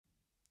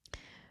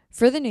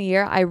For the new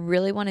year, I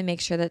really want to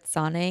make sure that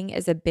sauning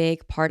is a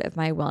big part of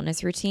my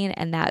wellness routine,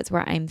 and that's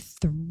where I'm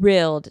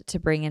thrilled to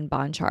bring in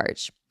Bon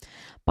Charge.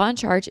 Bon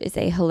Charge is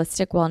a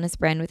holistic wellness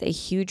brand with a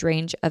huge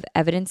range of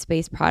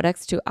evidence-based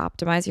products to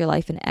optimize your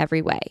life in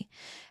every way.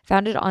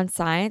 Founded on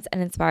science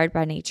and inspired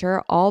by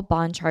nature, all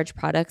Bon Charge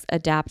products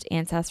adapt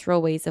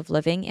ancestral ways of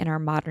living in our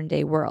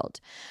modern-day world.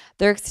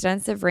 Their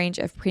extensive range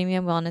of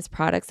premium wellness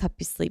products help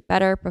you sleep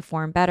better,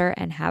 perform better,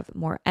 and have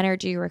more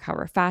energy,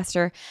 recover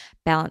faster,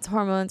 balance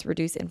hormones,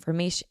 reduce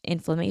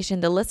inflammation.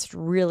 The list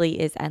really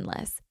is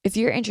endless. If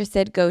you're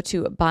interested, go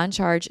to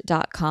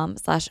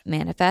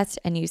boncharge.com/manifest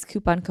and use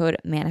coupon code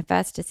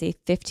MANIFEST to save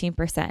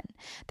 15%.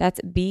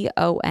 That's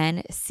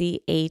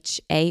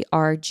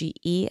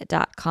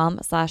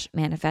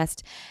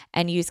boncharge.com/manifest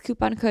and use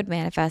coupon code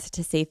MANIFEST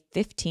to save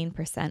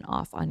 15%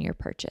 off on your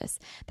purchase.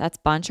 That's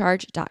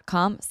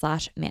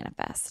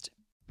boncharge.com/manifest.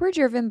 We're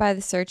driven by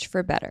the search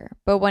for better,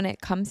 but when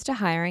it comes to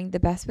hiring, the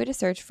best way to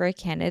search for a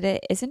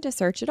candidate isn't to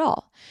search at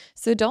all.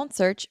 So don't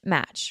search,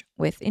 match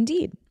with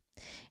Indeed.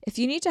 If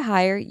you need to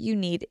hire, you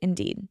need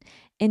Indeed.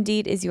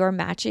 Indeed is your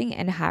matching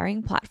and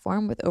hiring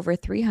platform with over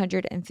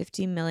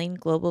 350 million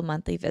global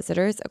monthly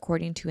visitors,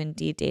 according to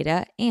Indeed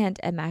data, and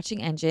a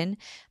matching engine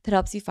that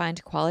helps you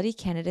find quality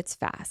candidates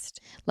fast.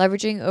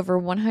 Leveraging over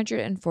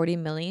 140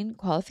 million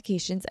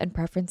qualifications and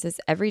preferences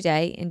every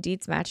day,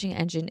 Indeed's matching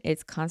engine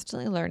is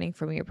constantly learning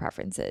from your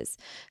preferences.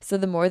 So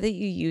the more that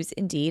you use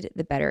Indeed,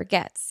 the better it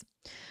gets.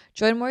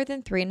 Join more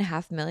than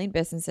 3.5 million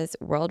businesses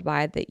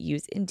worldwide that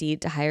use Indeed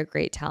to hire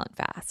great talent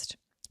fast.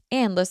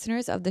 And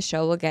listeners of the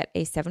show will get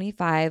a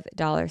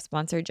 $75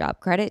 sponsored job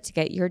credit to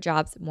get your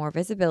jobs more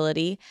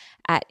visibility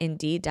at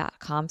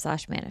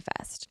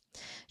Indeed.com/manifest.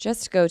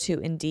 Just go to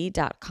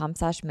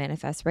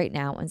Indeed.com/manifest right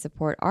now and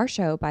support our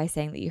show by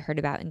saying that you heard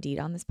about Indeed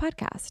on this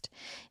podcast.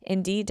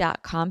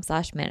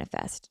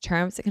 Indeed.com/manifest.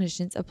 Terms and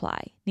conditions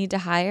apply. Need to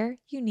hire?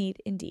 You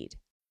need Indeed.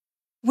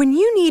 When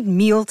you need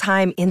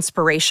mealtime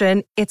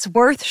inspiration, it's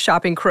worth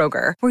shopping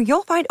Kroger, where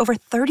you'll find over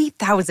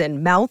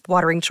 30,000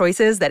 mouth-watering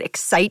choices that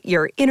excite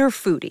your inner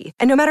foodie.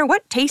 And no matter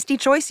what tasty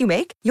choice you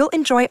make, you'll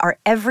enjoy our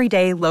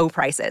everyday low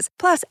prices,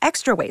 plus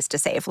extra ways to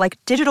save, like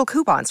digital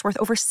coupons worth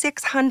over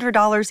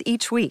 $600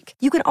 each week.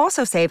 You can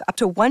also save up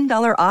to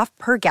 $1 off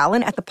per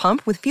gallon at the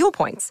pump with fuel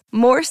points.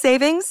 More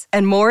savings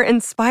and more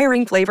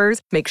inspiring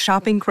flavors make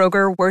shopping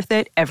Kroger worth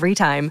it every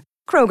time.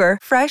 Kroger,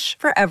 fresh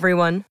for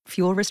everyone.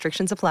 Fuel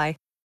restrictions apply.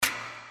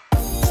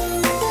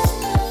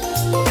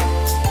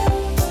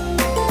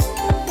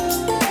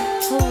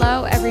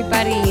 Hello,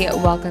 everybody.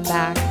 Welcome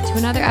back to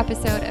another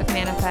episode of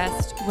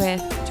Manifest with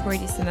Tori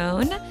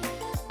DeSimone.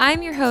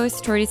 I'm your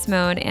host, Tori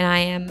DeSimone, and I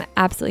am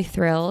absolutely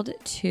thrilled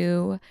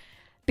to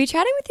be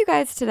chatting with you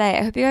guys today.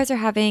 I hope you guys are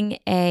having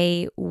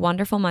a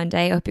wonderful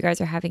Monday. I hope you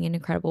guys are having an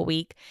incredible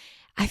week.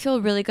 I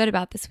feel really good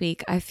about this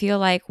week. I feel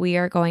like we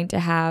are going to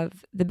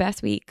have the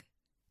best week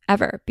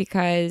ever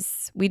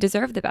because we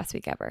deserve the best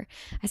week ever.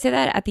 I say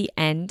that at the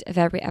end of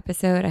every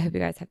episode. I hope you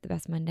guys have the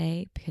best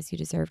Monday because you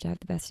deserve to have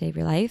the best day of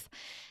your life.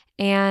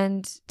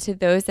 And to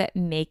those that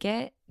make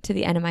it to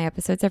the end of my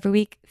episodes every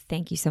week,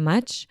 thank you so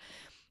much.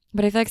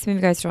 But I feel like some of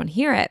you guys don't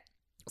hear it.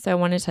 So I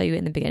want to tell you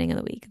in the beginning of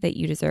the week that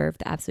you deserve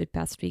the absolute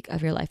best week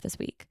of your life this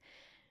week.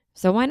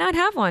 So why not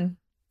have one?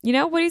 You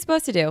know, what are you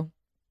supposed to do?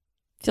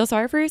 Feel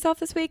sorry for yourself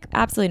this week?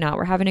 Absolutely not.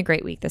 We're having a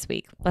great week this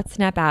week. Let's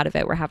snap out of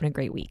it. We're having a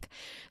great week.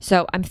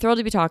 So I'm thrilled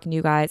to be talking to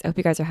you guys. I hope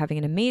you guys are having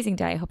an amazing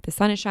day. I hope the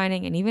sun is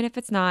shining. And even if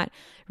it's not,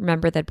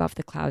 remember that above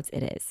the clouds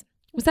it is.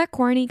 Was that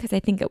corny? Because I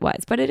think it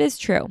was, but it is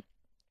true.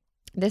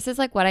 This is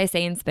like what I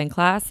say in spin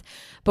class,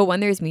 but when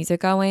there's music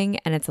going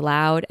and it's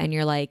loud and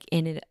you're like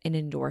in an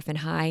endorphin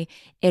high,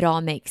 it all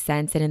makes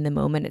sense. And in the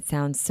moment, it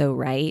sounds so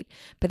right.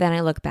 But then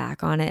I look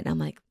back on it and I'm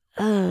like,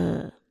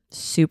 ugh,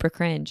 super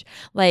cringe.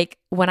 Like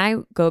when I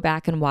go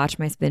back and watch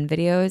my spin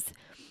videos,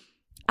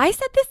 I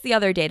said this the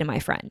other day to my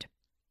friend,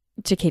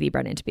 to Katie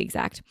Brennan to be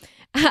exact.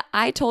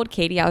 I told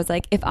Katie, I was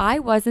like, if I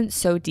wasn't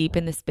so deep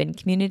in the spin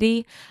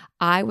community,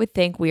 I would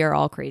think we are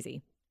all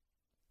crazy.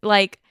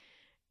 Like,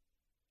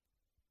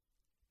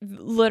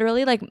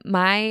 literally, like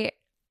I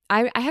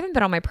haven't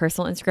been on my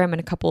personal Instagram in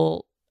a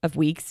couple of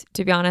weeks,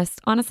 to be honest.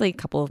 Honestly, a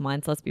couple of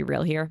months, let's be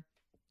real here.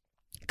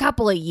 A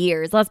couple of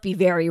years, let's be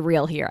very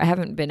real here. I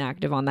haven't been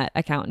active on that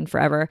account in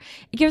forever.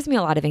 It gives me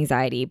a lot of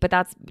anxiety, but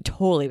that's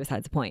totally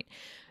besides the point.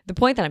 The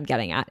point that I'm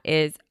getting at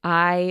is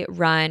I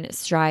run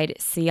Stride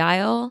Sea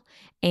Isle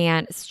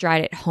and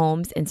Stride at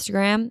Home's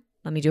Instagram.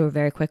 Let me do a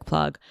very quick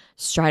plug.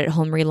 Stride at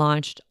Home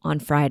relaunched on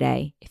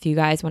Friday. If you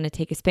guys want to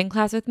take a spin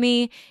class with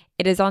me,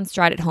 it is on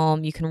Stride at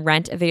Home. You can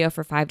rent a video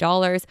for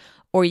 $5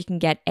 or you can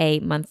get a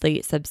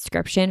monthly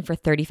subscription for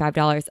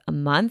 $35 a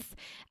month.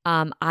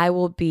 I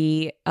will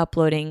be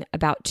uploading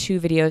about 2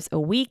 videos a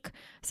week.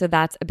 So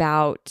that's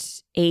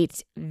about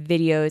 8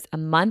 videos a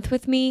month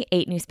with me,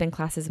 8 new spin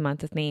classes a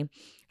month with me.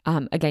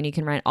 Again, you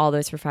can rent all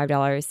those for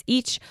 $5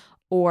 each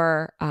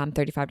or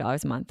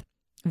 $35 a month.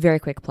 Very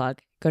quick plug.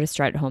 Go to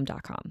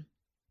strideathome.com.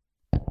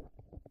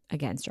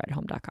 Again,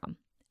 strideathome.com.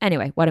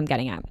 Anyway, what I'm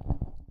getting at.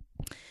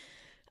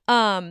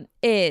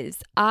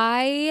 is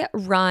I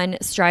run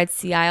Stride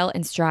Sea Isle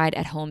and Stride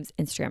at Home's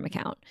Instagram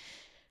account.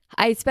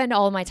 I spend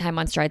all of my time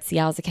on Stride Sea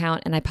Isle's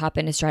account, and I pop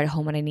into Stride at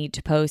Home when I need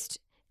to post,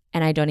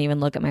 and I don't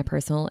even look at my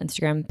personal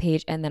Instagram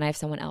page. And then I have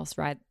someone else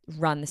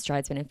run the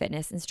Stride Spin and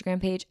Fitness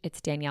Instagram page. It's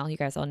Danielle. You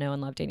guys all know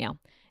and love Danielle.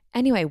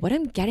 Anyway, what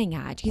I'm getting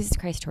at, Jesus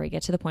Christ, Tori,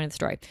 get to the point of the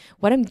story.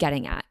 What I'm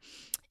getting at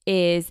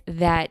is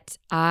that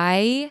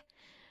I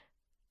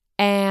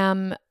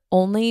am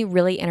only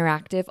really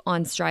interactive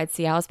on Stride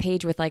Sea Isle's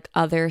page with like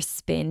other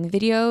spin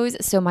videos.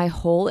 So my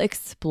whole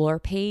explore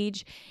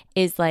page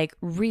is like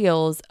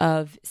reels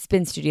of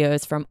spin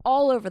studios from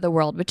all over the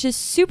world, which is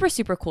super,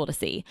 super cool to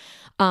see.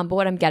 But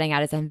what I'm getting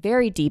at is I'm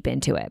very deep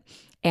into it.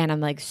 And I'm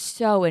like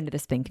so into the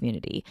spin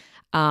community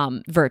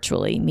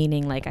virtually,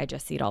 meaning like I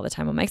just see it all the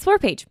time on my explore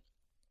page.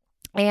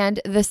 And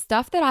the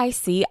stuff that I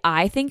see,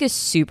 I think is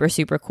super,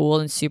 super cool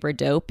and super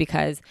dope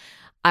because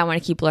I want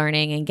to keep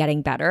learning and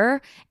getting better.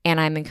 And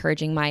I'm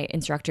encouraging my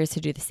instructors to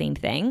do the same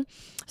thing.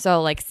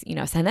 So like,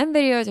 send them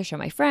videos or show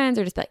my friends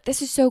or just be like,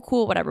 this is so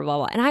cool, whatever, blah,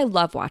 blah. And I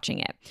love watching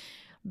it.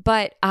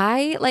 But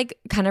I like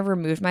kind of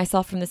removed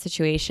myself from the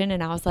situation.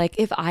 And I was like,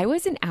 if I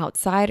was an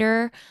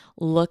outsider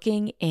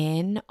looking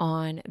in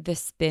on the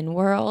spin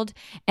world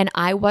and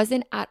I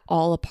wasn't at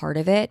all a part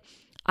of it,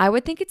 I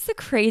would think it's the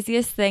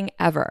craziest thing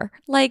ever.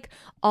 Like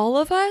all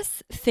of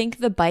us think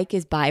the bike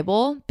is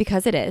Bible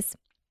because it is.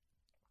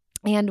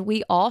 And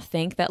we all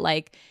think that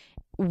like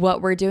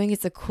what we're doing is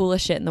the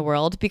coolest shit in the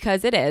world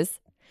because it is.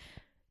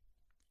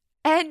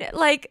 And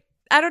like,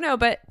 I don't know,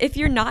 but if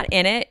you're not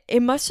in it,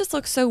 it must just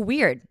look so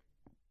weird.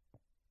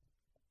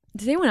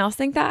 Does anyone else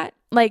think that?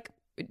 Like,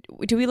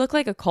 do we look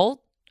like a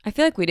cult? I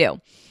feel like we do.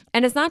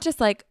 And it's not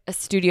just like a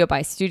studio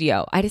by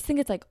studio. I just think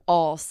it's like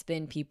all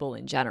spin people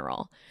in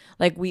general.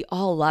 Like we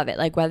all love it.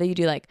 Like whether you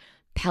do like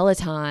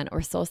Peloton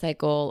or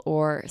SoulCycle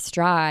or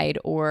Stride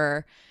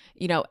or,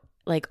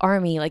 like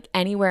Army, like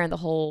anywhere in the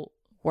whole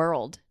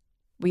world,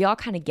 we all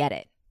kind of get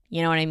it.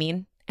 You know what I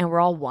mean? And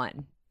we're all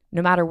one.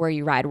 No matter where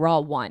you ride, we're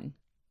all one.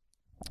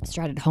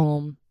 Stride at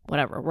Home,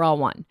 whatever, we're all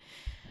one.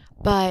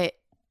 But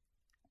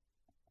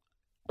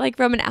like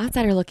from an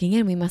outsider looking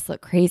in, we must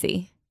look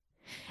crazy.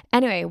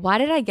 Anyway, why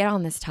did I get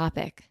on this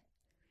topic?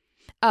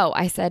 Oh,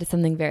 I said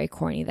something very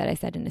corny that I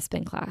said in a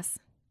spin class.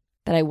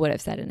 That I would have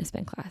said in a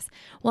spin class.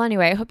 Well,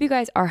 anyway, I hope you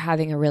guys are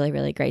having a really,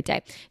 really great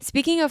day.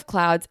 Speaking of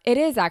clouds, it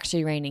is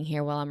actually raining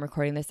here while I'm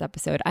recording this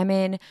episode. I'm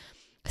in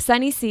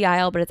sunny Sea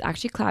Isle, but it's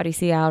actually cloudy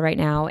Sea Isle right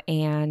now,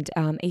 and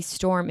a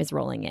storm is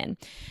rolling in.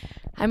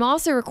 I'm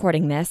also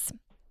recording this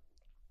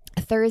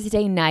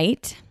Thursday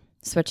night,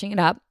 switching it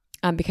up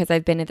because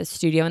I've been at the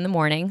studio in the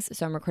mornings,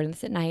 so I'm recording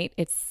this at night.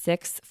 It's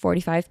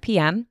 6:45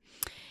 p.m.,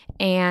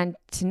 and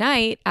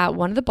tonight at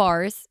one of the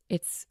bars,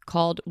 it's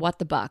called What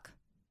the Buck.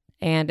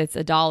 And it's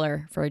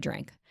 $1 for a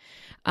drink.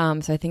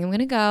 So I think I'm going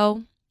to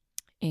go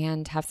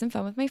and have some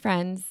fun with my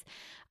friends.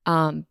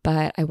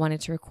 But I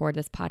wanted to record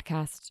this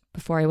podcast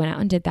before I went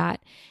out and did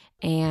that.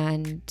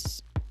 And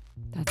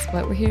that's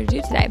what we're here to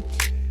do today.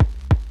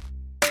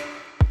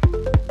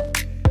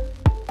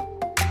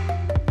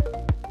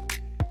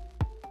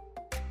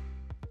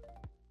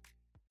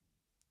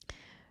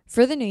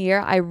 For the new year,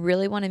 I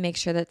really want to make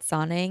sure that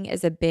sauning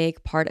is a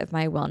big part of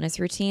my wellness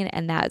routine,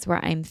 and that is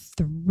where I'm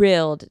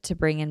thrilled to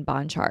bring in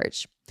Bon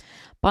Charge.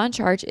 Bon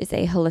Charge is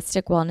a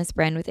holistic wellness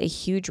brand with a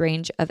huge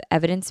range of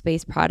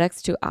evidence-based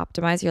products to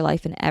optimize your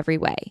life in every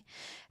way.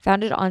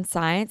 Founded on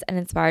science and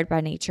inspired by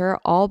nature,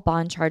 all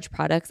Bon Charge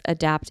products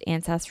adapt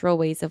ancestral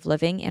ways of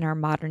living in our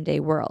modern-day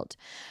world.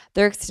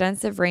 Their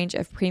extensive range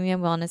of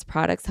premium wellness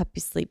products help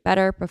you sleep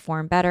better,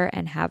 perform better,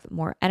 and have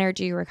more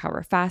energy,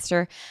 recover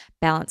faster,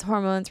 balance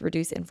hormones,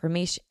 reduce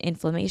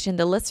inflammation.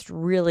 The list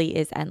really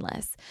is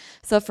endless.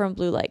 So from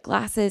blue light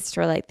glasses,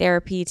 to light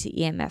therapy, to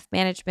EMF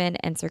management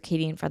and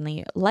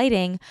circadian-friendly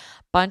lighting,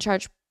 Bon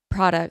Charge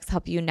products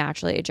help you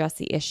naturally address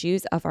the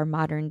issues of our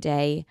modern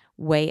day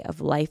way of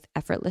life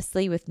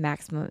effortlessly with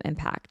maximum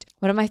impact.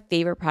 One of my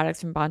favorite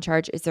products from Bon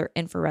Charge is their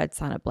infrared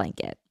sauna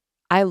blanket.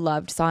 I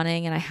loved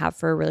sauning and I have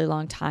for a really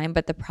long time,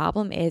 but the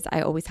problem is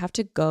I always have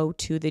to go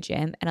to the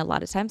gym, and a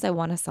lot of times I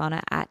want a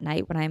sauna at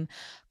night when I'm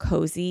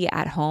cozy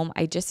at home.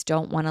 I just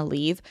don't want to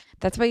leave.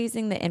 That's why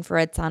using the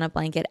infrared sauna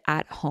blanket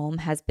at home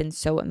has been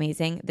so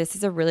amazing. This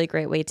is a really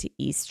great way to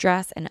ease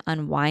stress and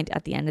unwind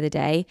at the end of the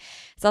day.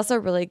 It's also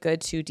really good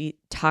to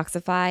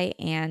detoxify,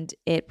 and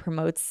it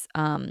promotes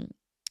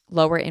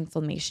lower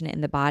inflammation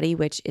in the body,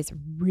 which is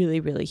really,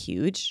 really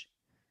huge.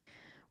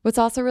 What's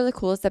also really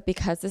cool is that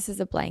because this is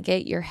a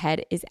blanket, your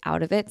head is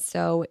out of it.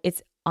 So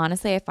it's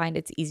honestly, I find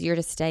it's easier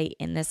to stay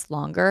in this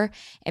longer.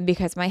 And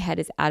because my head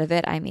is out of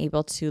it, I'm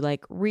able to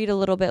like read a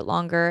little bit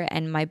longer,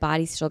 and my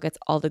body still gets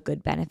all the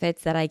good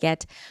benefits that I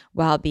get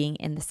while being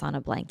in the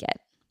sauna blanket.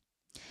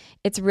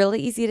 It's really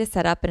easy to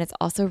set up, and it's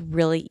also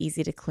really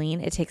easy to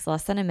clean. It takes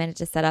less than a minute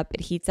to set up. It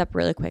heats up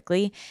really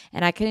quickly,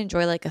 and I can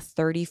enjoy like a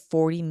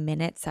 30-40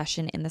 minute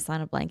session in the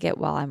sauna blanket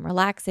while I'm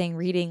relaxing,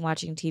 reading,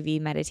 watching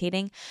TV,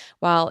 meditating.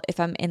 While if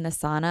I'm in the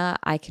sauna,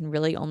 I can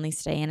really only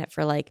stay in it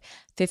for like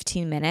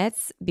 15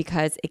 minutes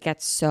because it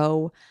gets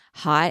so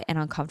hot and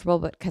uncomfortable,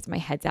 but because my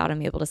head's out,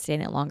 I'm able to stay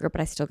in it longer,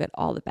 but I still get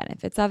all the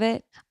benefits of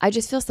it. I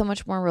just feel so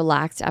much more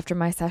relaxed after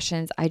my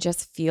sessions. I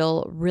just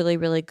feel really,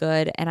 really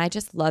good. And I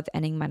just love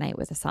ending my night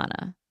with a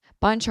sauna.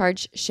 Bon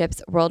Charge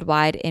ships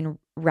worldwide in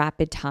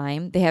rapid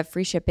time. They have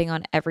free shipping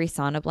on every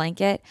sauna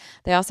blanket.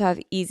 They also have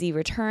easy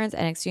returns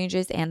and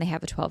exchanges, and they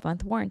have a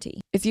 12-month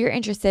warranty. If you're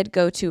interested,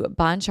 go to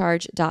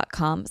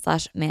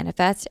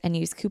boncharge.com/manifest and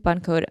use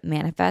coupon code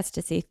manifest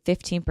to save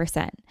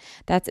 15%.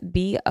 That's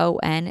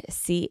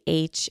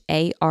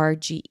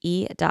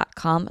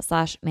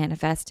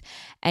BONCHARGE.com/manifest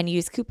and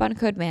use coupon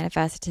code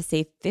manifest to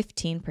save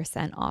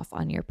 15% off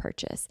on your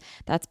purchase.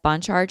 That's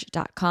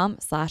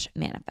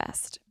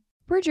boncharge.com/manifest.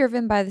 We're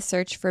driven by the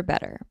search for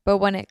better, but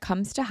when it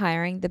comes to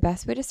hiring, the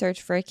best way to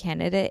search for a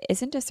candidate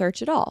isn't to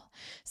search at all.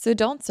 So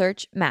don't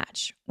search,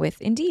 match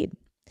with Indeed.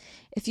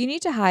 If you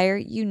need to hire,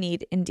 you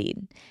need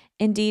Indeed.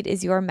 Indeed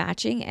is your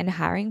matching and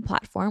hiring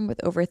platform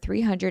with over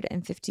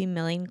 350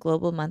 million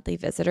global monthly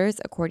visitors,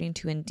 according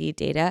to Indeed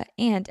data,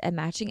 and a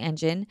matching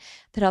engine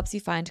that helps you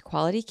find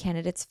quality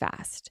candidates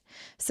fast.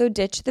 So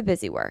ditch the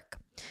busy work.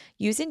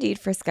 Use Indeed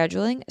for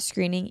scheduling,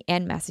 screening,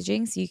 and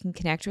messaging so you can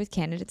connect with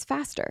candidates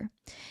faster.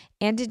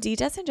 And Indeed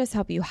doesn't just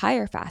help you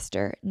hire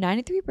faster.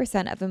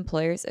 93% of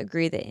employers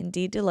agree that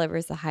Indeed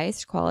delivers the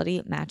highest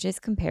quality matches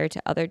compared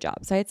to other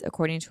job sites,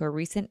 according to a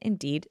recent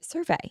Indeed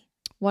survey.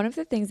 One of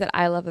the things that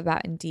I love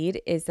about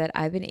Indeed is that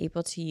I've been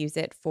able to use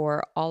it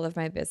for all of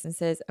my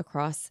businesses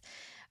across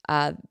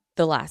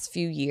the last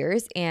few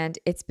years, and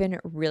it's been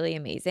really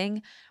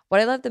amazing.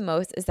 What I love the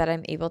most is that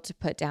I'm able to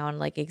put down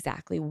like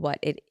exactly what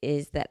it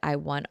is that I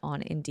want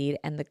on Indeed,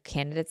 and the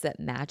candidates that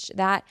match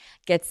that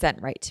get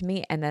sent right to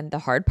me. And then the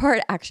hard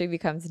part actually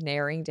becomes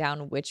narrowing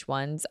down which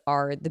ones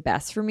are the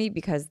best for me,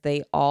 because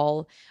they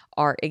all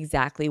are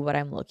exactly what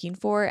I'm looking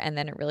for. And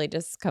then it really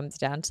just comes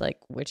down to like,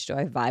 which do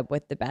I vibe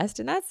with the best?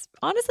 And that's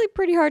honestly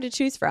pretty hard to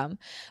choose from.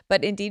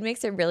 But Indeed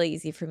makes it really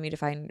easy for me to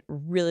find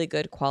really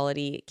good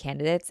quality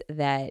candidates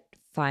that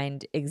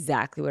find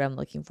exactly what I'm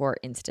looking for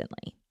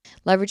instantly.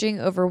 Leveraging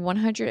over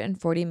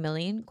 140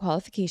 million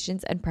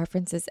qualifications and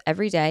preferences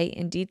every day,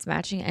 Indeed's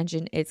matching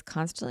engine is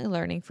constantly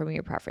learning from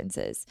your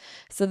preferences.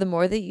 So the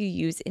more that you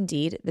use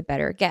Indeed, the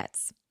better it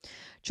gets.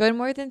 Join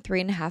more than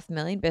 3.5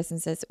 million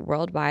businesses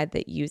worldwide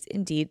that use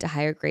Indeed to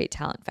hire great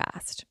talent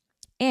fast.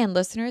 And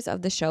listeners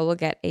of the show will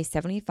get a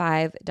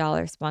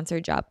 $75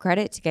 sponsored job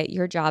credit to get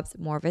your jobs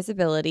more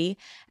visibility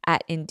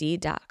at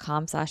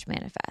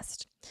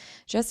Indeed.com/manifest.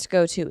 Just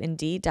go to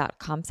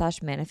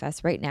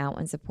Indeed.com/manifest right now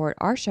and support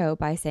our show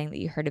by saying that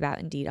you heard about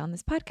Indeed on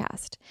this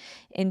podcast.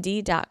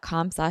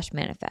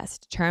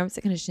 Indeed.com/manifest. Terms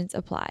and conditions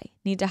apply.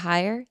 Need to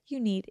hire? You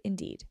need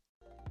Indeed.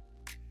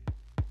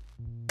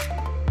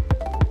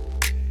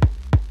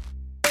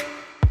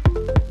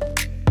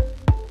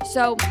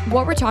 So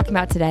what we're talking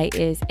about today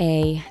is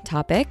a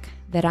topic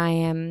that I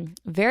am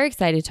very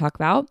excited to talk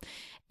about.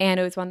 And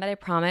it was one that I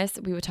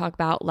promised we would talk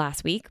about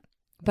last week,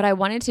 but I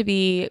wanted to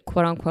be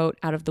quote unquote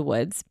out of the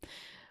woods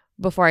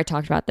before I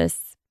talked about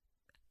this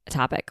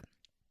topic.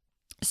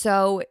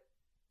 So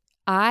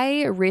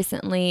I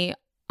recently,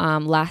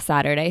 last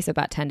Saturday, so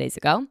about 10 days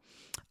ago,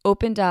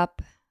 opened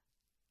up,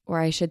 or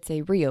I should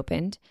say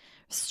reopened,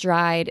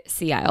 Stride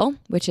Sea Isle,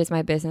 which is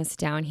my business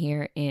down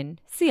here in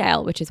Sea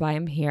Isle, which is why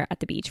I'm here at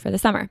the beach for the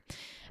summer.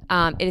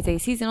 It is a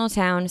seasonal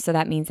town, so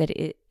that means that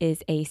it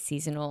is a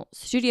seasonal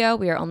studio.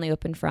 We are only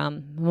open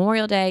from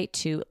Memorial Day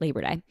to Labor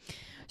Day.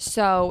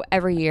 So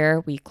every year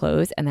we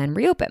close and then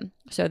reopen.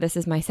 So this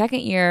is my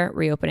second year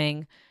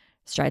reopening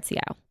Stride Sea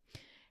Isle.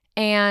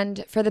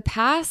 And for the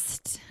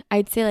past,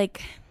 I'd say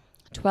like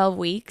 12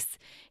 weeks,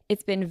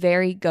 it's been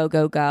very go,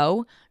 go,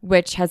 go,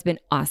 which has been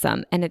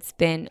awesome. And it's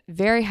been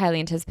very highly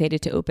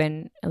anticipated to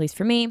open, at least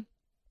for me.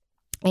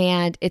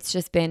 And it's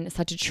just been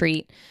such a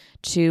treat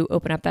to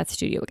open up that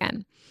studio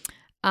again.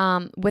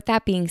 With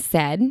that being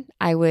said,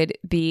 I would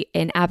be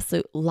an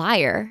absolute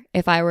liar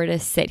if I were to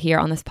sit here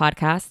on this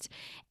podcast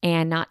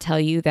and not tell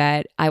you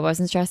that I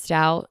wasn't stressed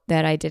out,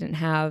 that I didn't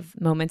have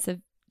moments of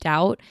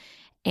doubt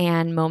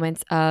and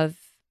moments of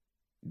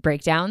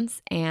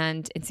breakdowns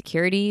and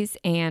insecurities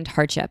and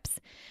hardships.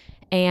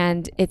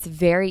 And it's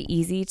very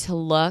easy to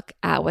look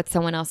at what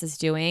someone else is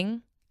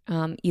doing,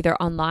 either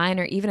online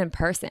or even in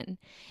person,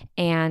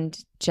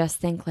 and just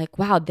think like,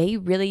 wow, they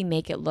really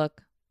make it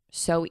look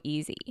so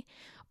easy,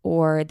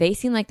 or they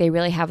seem like they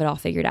really have it all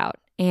figured out.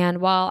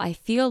 And while I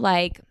feel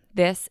like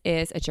this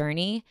is a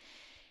journey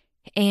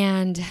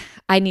and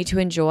I need to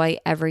enjoy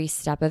every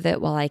step of it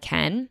while I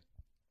can,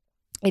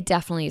 it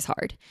definitely is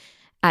hard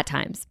at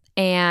times.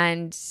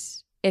 And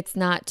it's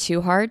not too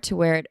hard to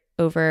where it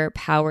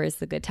overpowers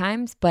the good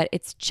times, but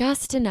it's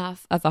just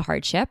enough of a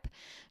hardship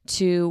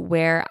to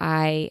where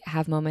I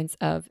have moments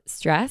of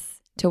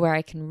stress to where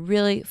I can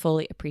really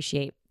fully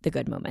appreciate the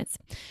good moments.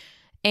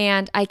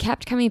 And I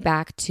kept coming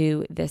back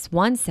to this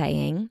one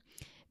saying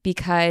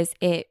because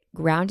it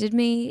grounded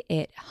me,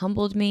 it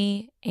humbled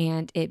me,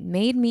 and it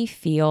made me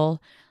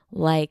feel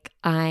like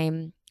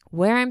I'm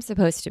where I'm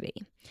supposed to be.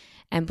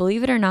 And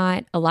believe it or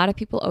not, a lot of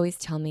people always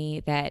tell me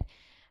that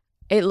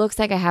it looks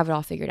like I have it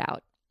all figured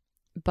out.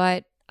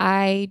 But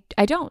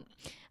I don't.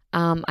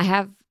 I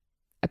have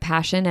a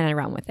passion and I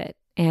run with it.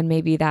 And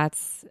maybe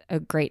that's a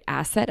great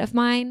asset of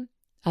mine.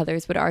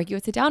 Others would argue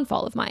it's a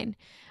downfall of mine.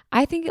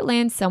 I think it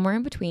lands somewhere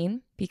in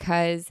between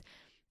because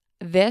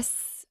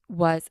this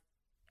was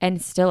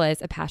and still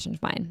is a passion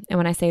of mine. And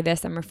when I say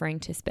this, I'm referring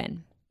to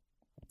spin.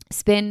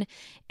 Spin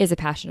is a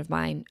passion of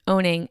mine.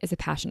 Owning is a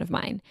passion of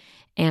mine.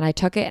 And I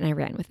took it and I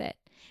ran with it.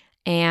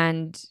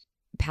 And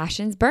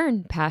passions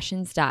burn,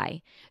 passions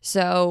die.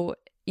 So,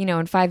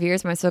 in 5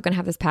 years, am I still going to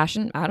have this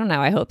passion? I don't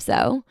know. I hope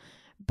so.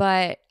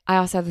 But I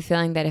also have a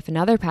feeling that if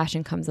another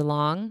passion comes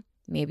along,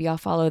 maybe I'll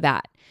follow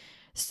that.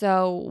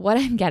 So what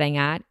I'm getting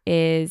at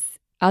is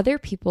other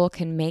people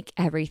can make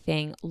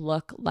everything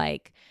look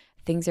like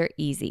things are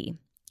easy.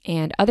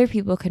 And other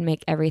people can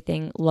make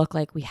everything look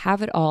like we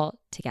have it all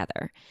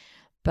together.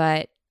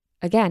 But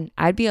again,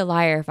 I'd be a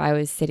liar if I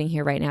was sitting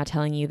here right now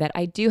telling you that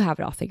I do have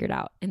it all figured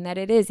out and that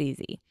it is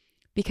easy,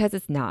 because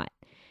it's not.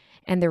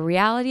 And the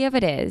reality of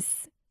it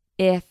is,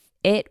 if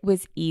it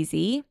was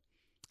easy,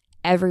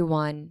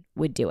 everyone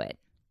would do it.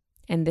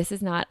 And this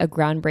is not a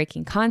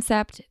groundbreaking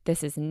concept.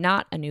 This is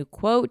not a new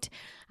quote.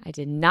 I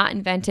did not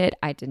invent it.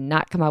 I did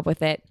not come up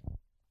with it.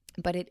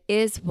 But it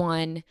is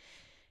one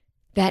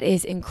that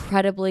is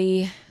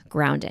incredibly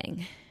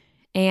grounding.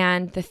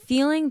 And the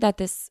feeling that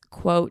this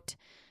quote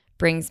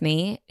brings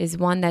me is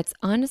one that's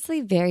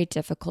honestly very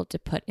difficult to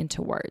put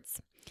into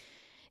words.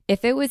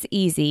 If it was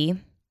easy,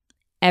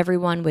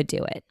 everyone would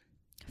do it.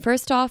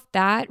 First off,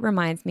 that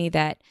reminds me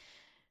that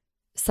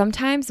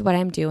sometimes what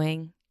I'm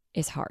doing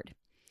is hard.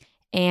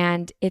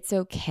 And it's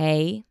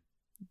okay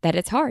that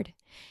it's hard.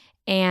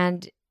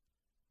 And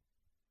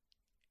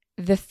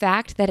the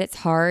fact that it's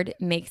hard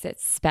makes it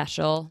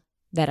special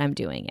that I'm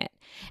doing it.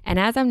 And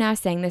as I'm now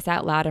saying this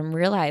out loud, I'm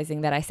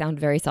realizing that I sound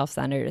very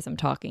self-centered as I'm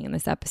talking in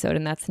this episode.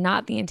 And that's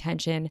not the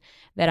intention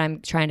that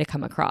I'm trying to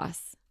come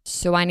across.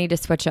 So I need to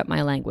switch up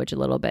my language a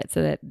little bit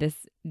so that this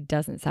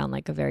doesn't sound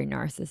like a very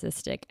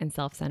narcissistic and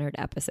self-centered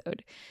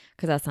episode,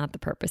 because that's not the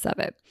purpose of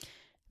it.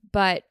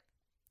 But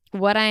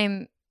what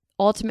I'm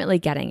ultimately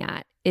getting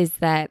at is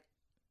that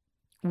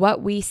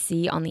what we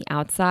see on the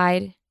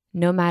outside,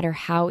 no matter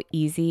how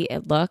easy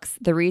it looks,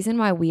 the reason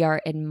why we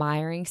are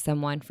admiring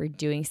someone for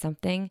doing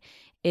something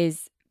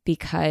is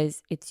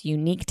because it's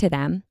unique to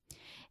them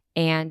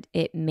and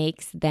it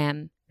makes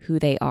them who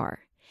they are.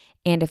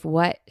 And if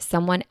what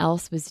someone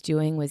else was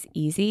doing was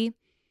easy,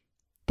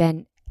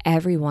 then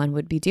everyone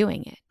would be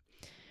doing it.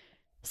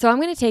 So I'm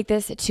going to take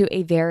this to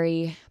a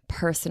very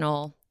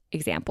personal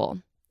example.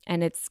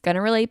 And it's going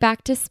to relate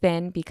back to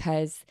spin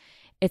because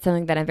it's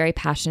something that I'm very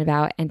passionate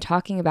about, and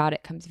talking about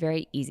it comes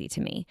very easy to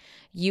me.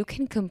 You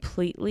can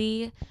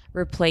completely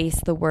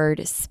replace the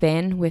word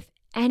spin with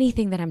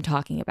anything that I'm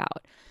talking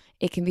about.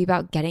 It can be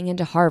about getting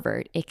into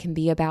Harvard. It can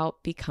be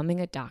about becoming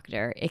a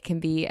doctor. It can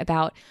be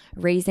about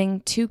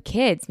raising 2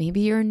 kids.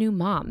 Maybe you're a new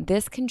mom.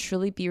 This can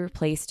truly be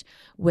replaced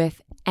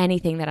with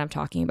anything that I'm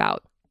talking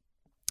about.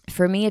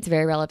 For me, it's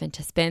very relevant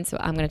to spin, so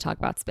I'm going to talk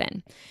about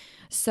spin.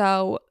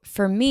 So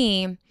for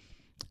me,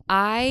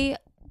 I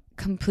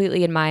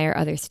completely admire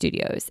other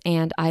studios,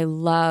 and I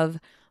love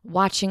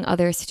watching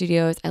other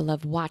studios. I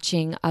love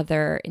watching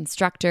other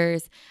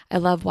instructors. I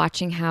love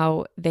watching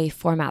how they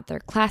format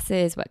their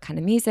classes, what kind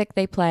of music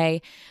they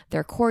play,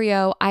 their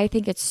choreo. I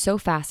think it's so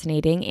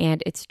fascinating,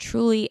 and it's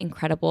truly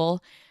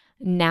incredible.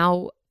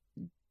 Now,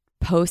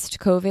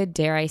 post-COVID,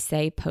 dare I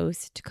say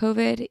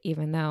post-COVID,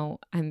 even though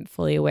I'm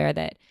fully aware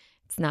that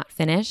it's not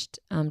finished,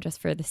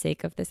 just for the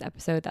sake of this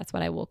episode, that's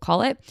what I will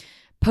call it.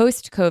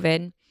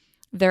 Post-COVID,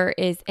 there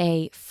is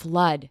a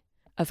flood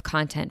of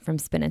content from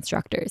spin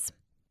instructors.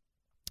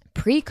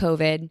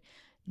 Pre-COVID,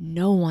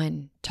 no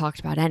one talked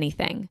about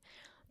anything.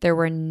 There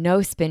were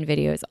no spin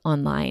videos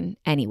online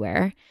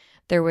anywhere.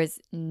 There was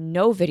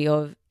no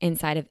video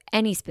inside of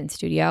any spin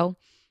studio.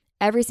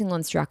 Every single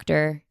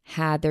instructor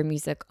had their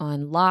music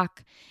on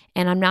lock.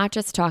 And I'm not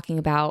just talking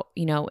about,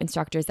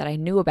 instructors that I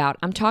knew about.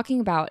 I'm talking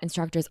about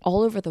instructors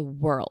all over the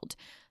world.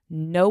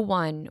 No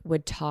one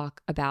would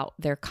talk about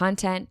their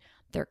content,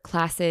 their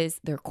classes,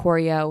 their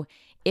choreo.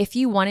 If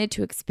you wanted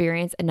to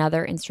experience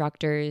another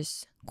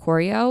instructor's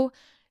choreo,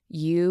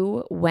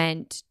 you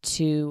went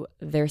to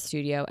their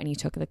studio and you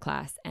took the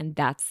class, and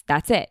that's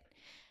it.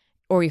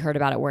 Or you heard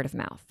about it word of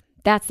mouth.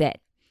 That's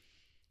it.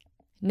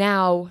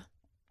 Now,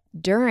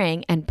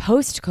 during and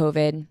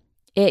post-COVID,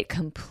 it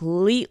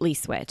completely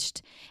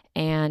switched,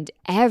 and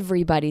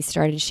everybody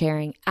started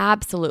sharing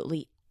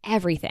absolutely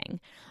everything,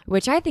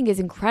 which I think is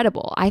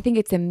incredible. I think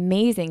it's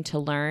amazing to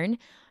learn.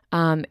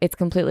 It's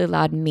completely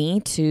allowed me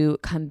to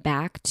come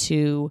back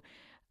to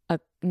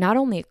not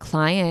only a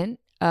client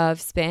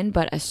of spin,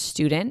 but a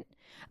student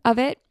of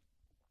it.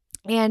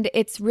 And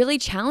it's really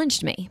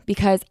challenged me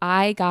because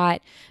I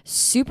got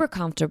super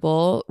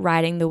comfortable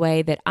riding the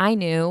way that I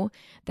knew,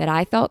 that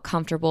I felt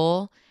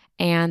comfortable,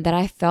 and that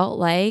I felt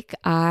like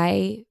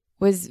I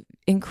was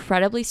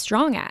incredibly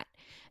strong at.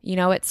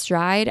 At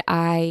Stride,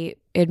 I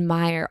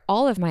admire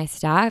all of my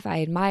staff.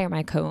 I admire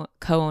my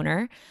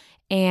co-owner.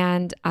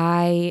 And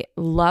I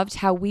loved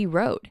how we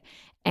rode.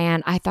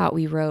 And I thought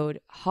we rode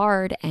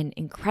hard and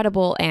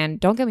incredible. And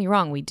don't get me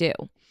wrong, we do.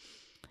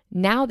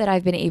 Now that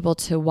I've been able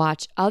to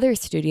watch other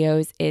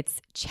studios,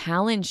 it's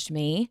challenged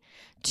me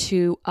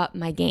to up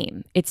my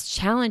game. It's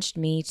challenged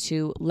me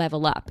to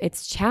level up.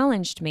 It's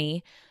challenged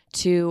me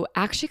to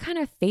actually kind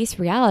of face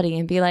reality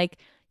and be like,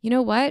 you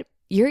know what?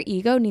 Your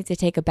ego needs to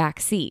take a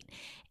back seat,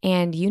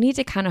 and you need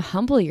to kind of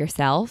humble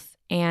yourself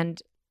and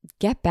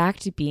get back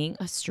to being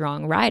a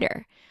strong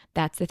rider.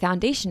 That's the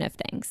foundation of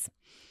things.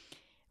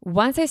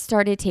 Once I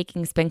started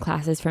taking spin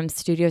classes from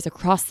studios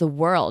across the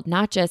world,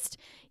 not just,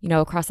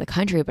 across the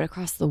country, but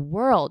across the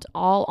world,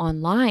 all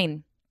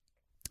online,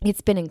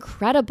 it's been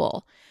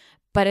incredible.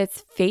 But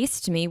it's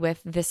faced me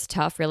with this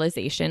tough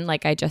realization,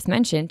 like I just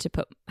mentioned,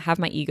 to have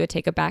my ego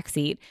take a back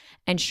seat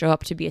and show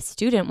up to be a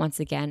student once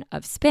again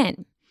of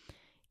spin.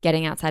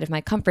 Getting outside of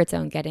my comfort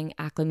zone, getting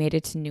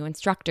acclimated to new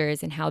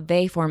instructors and how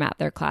they format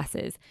their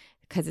classes,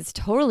 because it's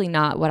totally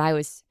not what I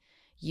was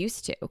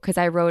used to, because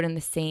I rode in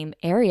the same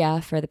area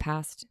for the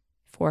past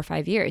 4 or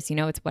 5 years.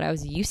 It's what I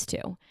was used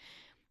to.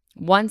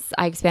 Once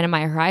I expanded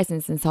my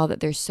horizons and saw that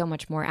there's so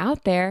much more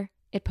out there,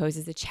 it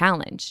poses a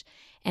challenge.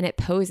 And it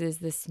poses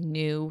this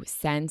new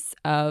sense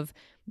of,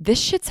 this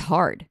shit's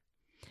hard.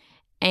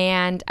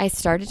 And I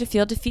started to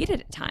feel defeated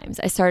at times.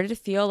 I started to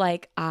feel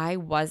like I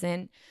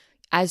wasn't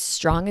as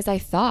strong as I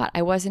thought.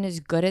 I wasn't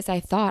as good as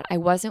I thought. I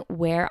wasn't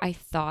where I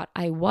thought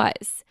I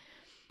was.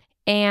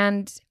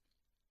 And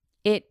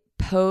it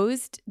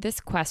posed this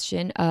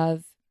question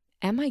of,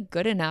 am I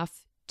good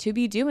enough to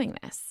be doing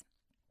this?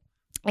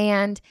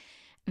 And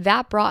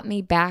that brought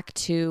me back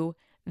to,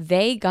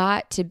 they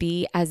got to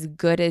be as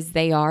good as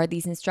they are.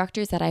 These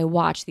instructors that I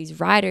watch, these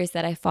riders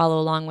that I follow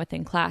along with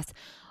in class,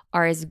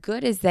 are as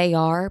good as they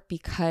are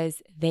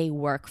because they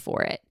work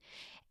for it.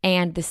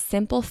 And the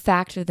simple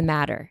fact of the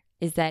matter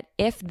is that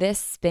if this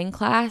spin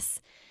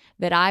class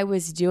that I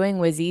was doing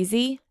was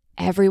easy,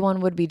 everyone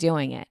would be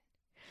doing it.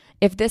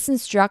 If this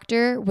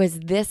instructor was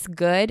this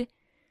good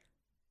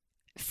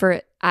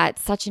at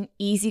such an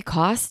easy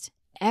cost,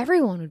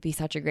 everyone would be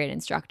such a great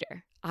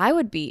instructor. I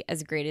would be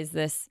as great as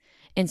this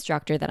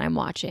instructor that I'm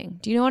watching.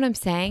 Do you know what I'm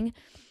saying?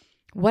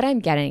 What I'm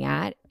getting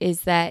at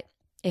is that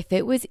if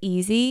it was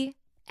easy,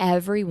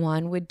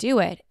 everyone would do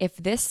it. If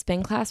this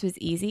spin class was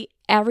easy,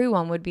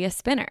 everyone would be a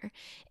spinner.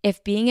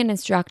 If being an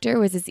instructor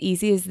was as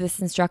easy as this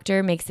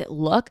instructor makes it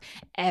look,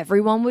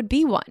 everyone would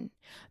be one.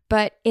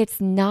 But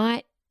it's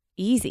not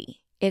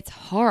easy. It's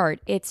hard,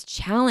 it's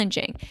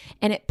challenging,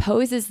 and it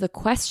poses the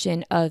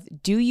question of,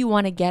 do you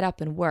want to get up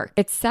and work?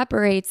 It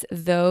separates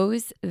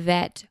those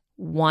that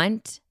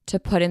want to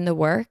put in the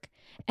work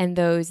and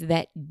those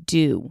that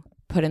do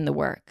put in the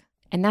work.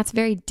 And that's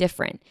very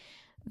different.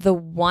 The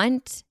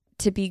want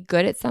to be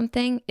good at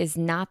something is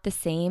not the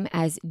same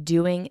as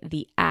doing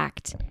the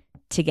act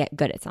to get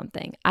good at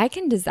something. I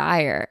can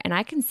desire, and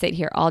I can sit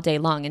here all day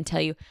long and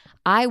tell you,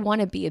 I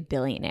want to be a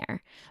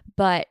billionaire,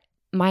 but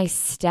my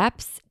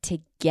steps to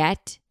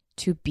get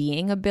to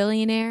being a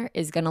billionaire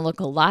is going to look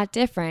a lot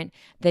different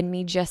than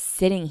me just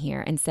sitting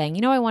here and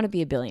saying, I want to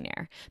be a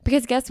billionaire.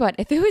 Because guess what?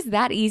 If it was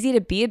that easy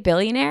to be a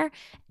billionaire,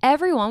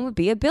 everyone would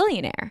be a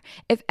billionaire.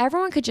 If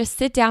everyone could just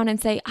sit down and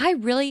say, I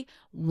really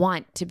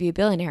want to be a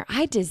billionaire,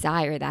 I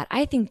desire that,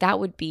 I think that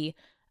would be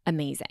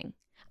amazing.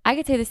 I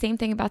could say the same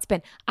thing about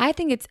spin. I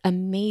think it's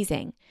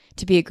amazing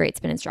to be a great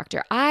spin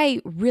instructor.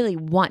 I really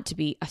want to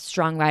be a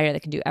strong rider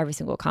that can do every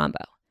single combo.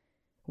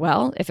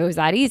 Well, if it was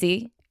that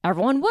easy,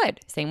 everyone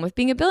would. Same with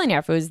being a billionaire.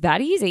 If it was that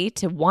easy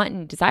to want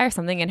and desire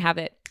something and have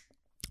it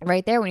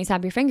right there when you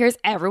snap your fingers,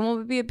 everyone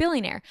would be a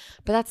billionaire.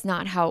 But that's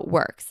not how it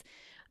works.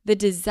 The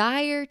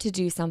desire to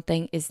do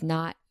something is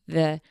not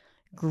the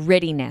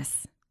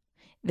grittiness.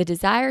 The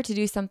desire to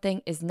do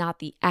something is not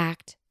the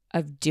act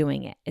of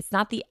doing it. It's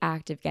not the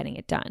act of getting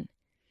it done.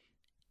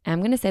 And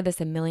I'm going to say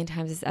this a million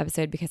times this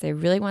episode because I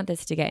really want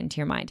this to get into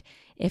your mind.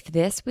 If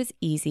this was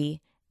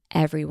easy,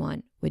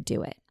 everyone would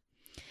do it.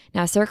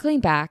 Now,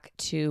 circling back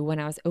to when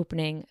I was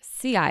opening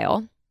Sea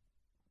Isle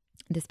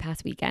this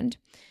past weekend,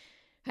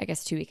 I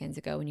guess 2 weekends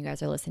ago when you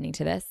guys are listening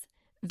to this,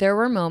 there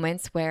were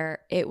moments where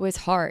it was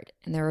hard,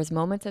 and there was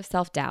moments of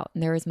self-doubt,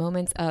 and there was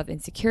moments of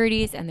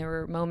insecurities, and there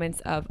were moments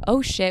of,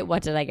 oh shit,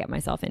 what did I get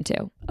myself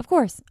into? Of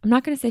course, I'm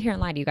not going to sit here and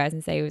lie to you guys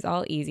and say it was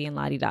all easy and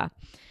la-di-da.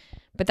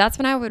 But that's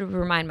when I would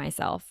remind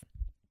myself,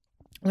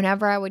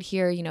 whenever I would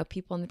hear,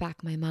 people in the back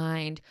of my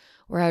mind,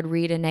 or I'd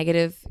read a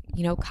negative,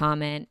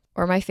 comment,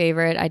 or my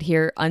favorite, I'd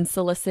hear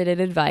unsolicited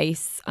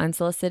advice,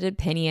 unsolicited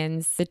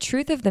opinions. The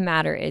truth of the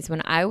matter is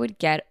when I would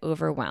get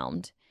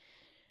overwhelmed,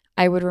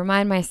 I would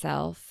remind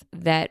myself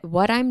that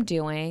what I'm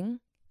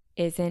doing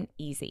isn't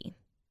easy.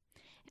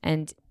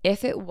 And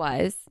if it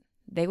was,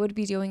 they would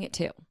be doing it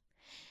too.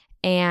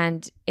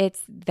 And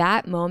it's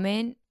that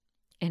moment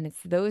and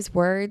it's those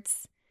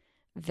words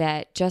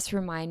that just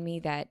remind me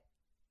that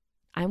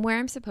I'm where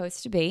I'm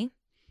supposed to be,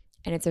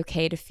 and it's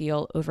okay to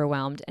feel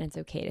overwhelmed, and it's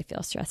okay to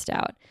feel stressed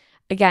out.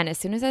 Again, as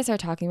soon as I start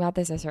talking about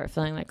this, I start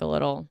feeling like a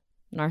little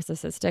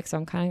narcissistic, so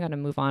I'm kind of going to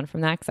move on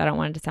from that because I don't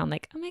want it to sound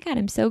like, oh my God,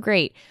 I'm so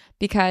great,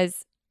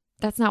 because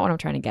that's not what I'm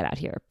trying to get at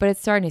here, but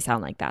it's starting to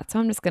sound like that. So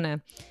I'm just going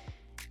to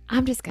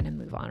I'm just going to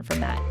move on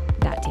from that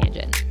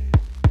tangent.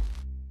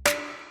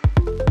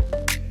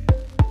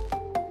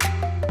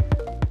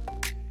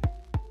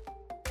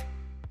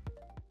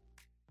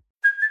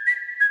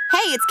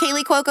 Hey, it's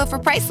Kaylee Cuoco for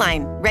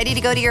Priceline. Ready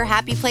to go to your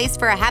happy place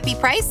for a happy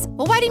price?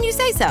 Well, why didn't you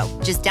say so?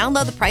 Just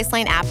download the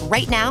Priceline app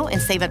right now and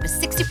save up to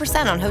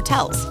 60% on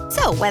hotels.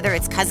 So whether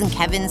it's Cousin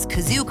Kevin's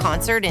Kazoo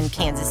Concert in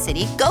Kansas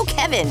City, go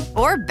Kevin,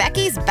 or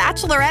Becky's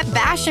Bachelorette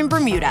Bash in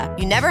Bermuda,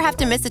 you never have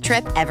to miss a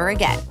trip ever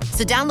again.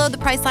 So download the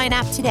Priceline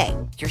app today.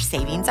 Your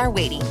savings are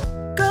waiting.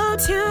 Go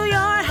to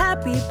your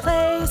happy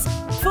place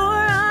for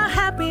a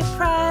happy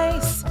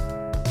price.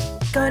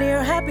 Go to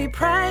your happy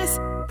price,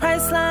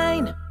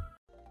 Priceline.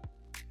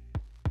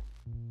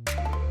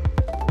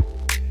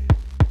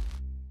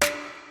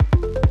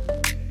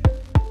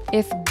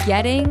 If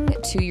getting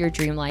to your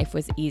dream life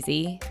was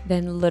easy,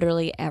 then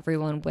literally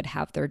everyone would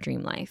have their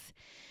dream life.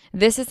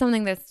 This is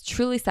something that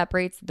truly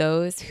separates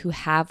those who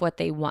have what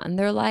they want in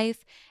their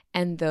life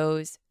and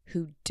those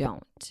who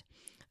don't.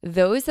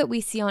 Those that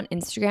we see on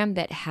Instagram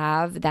that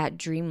have that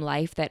dream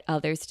life that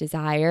others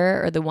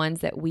desire, or the ones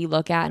that we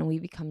look at and we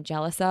become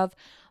jealous of,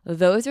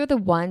 those are the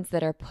ones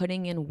that are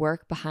putting in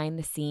work behind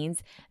the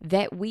scenes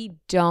that we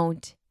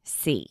don't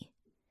see.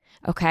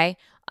 Okay?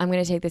 I'm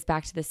going to take this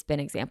back to the spin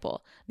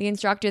example. The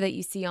instructor that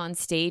you see on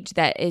stage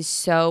that is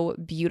so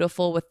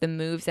beautiful with the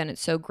moves and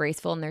it's so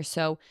graceful and they're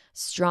so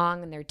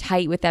strong and they're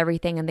tight with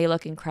everything and they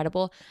look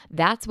incredible.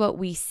 That's what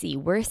we see.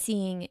 We're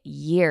seeing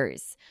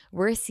years.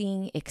 We're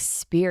seeing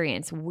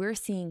experience. We're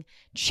seeing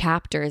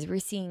chapters. We're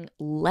seeing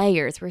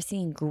layers. We're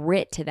seeing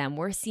grit to them.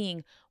 We're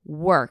seeing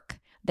work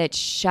that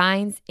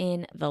shines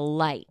in the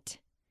light.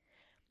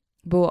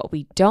 But what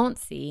we don't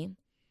see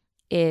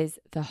is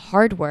the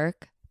hard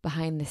work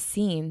behind the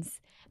scenes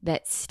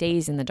that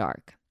stays in the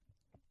dark,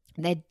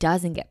 that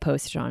doesn't get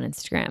posted on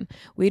Instagram.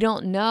 We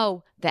don't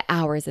know the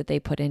hours that they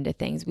put into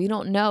things. We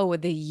don't know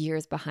the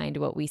years behind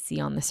what we see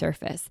on the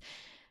surface.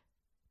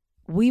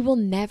 We will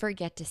never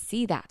get to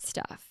see that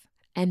stuff.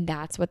 And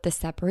that's what the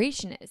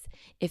separation is.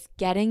 If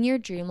getting your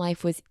dream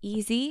life was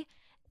easy,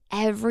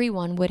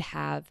 everyone would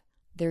have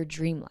their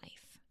dream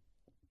life.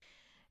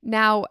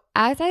 Now,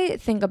 as I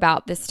think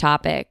about this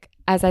topic,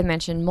 as I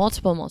mentioned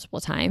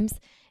multiple times,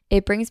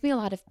 it brings me a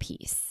lot of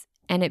peace.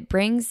 And it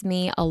brings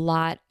me a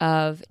lot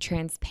of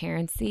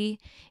transparency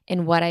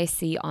in what I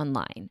see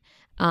online.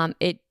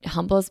 It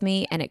humbles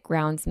me and it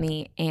grounds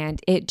me.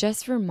 And it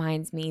just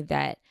reminds me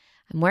that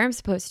I'm where I'm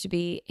supposed to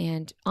be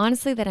and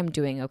honestly that I'm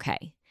doing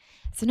okay.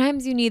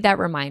 Sometimes you need that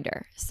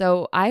reminder.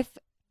 So I've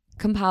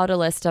compiled a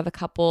list of a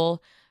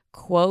couple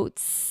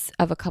quotes,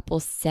 of a couple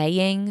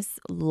sayings,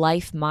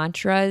 life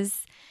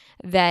mantras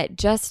that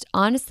just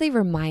honestly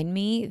remind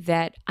me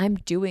that I'm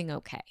doing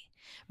okay.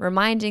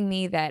 Reminding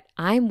me that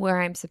I'm where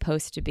I'm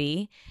supposed to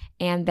be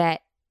and that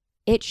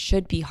it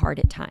should be hard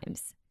at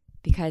times,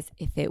 because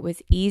if it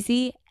was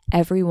easy,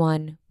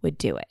 everyone would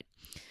do it.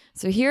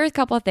 So here are a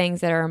couple of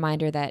things that are a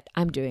reminder that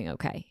I'm doing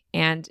okay.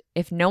 And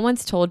if no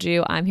one's told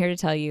you, I'm here to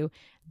tell you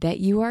that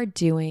you are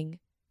doing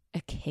a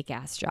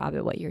kick-ass job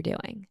at what you're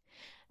doing,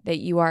 that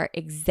you are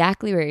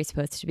exactly where you're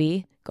supposed to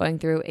be, going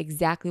through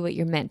exactly what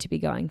you're meant to be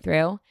going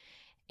through,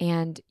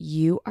 and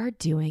you are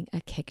doing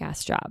a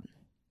kick-ass job.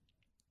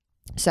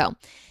 So,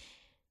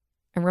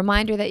 a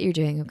reminder that you're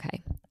doing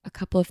okay. A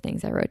couple of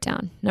things I wrote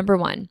down. Number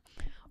one,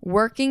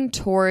 working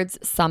towards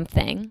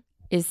something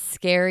is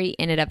scary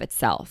in and of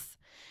itself.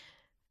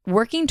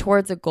 Working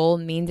towards a goal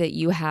means that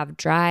you have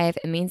drive.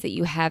 It means that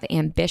you have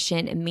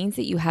ambition. It means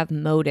that you have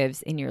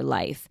motives in your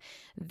life.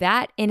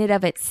 That in and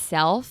of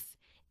itself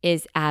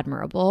is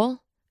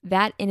admirable.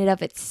 That in and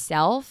of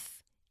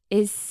itself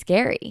is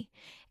scary.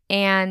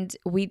 And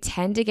we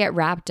tend to get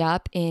wrapped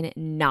up in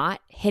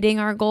not hitting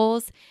our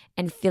goals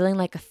and feeling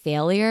like a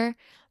failure.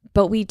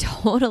 But we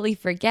totally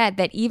forget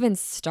that even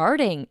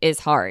starting is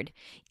hard.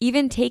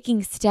 Even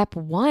taking step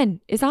one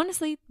is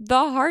honestly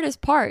the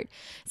hardest part.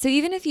 So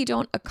even if you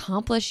don't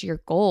accomplish your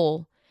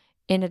goal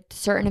in a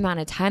certain amount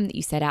of time that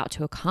you set out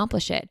to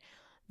accomplish it,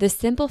 the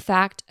simple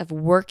fact of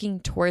working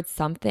towards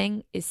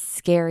something is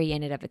scary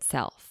in and of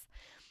itself.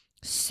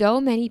 So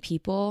many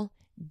people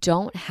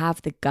don't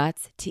have the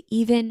guts to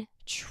even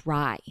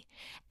try.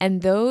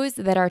 And those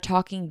that are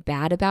talking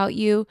bad about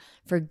you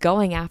for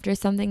going after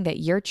something that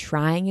you're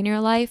trying in your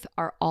life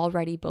are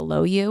already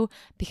below you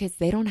because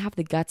they don't have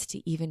the guts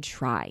to even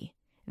try.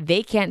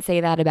 They can't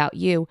say that about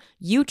you.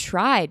 You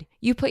tried.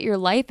 You put your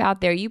life out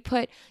there. You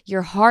put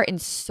your heart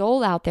and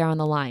soul out there on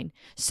the line.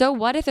 So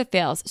what if it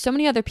fails? So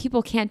many other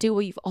people can't do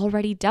what you've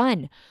already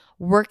done.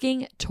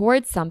 Working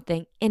towards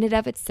something in and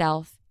of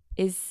itself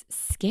is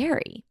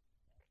scary.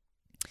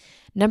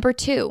 Number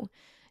two,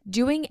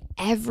 doing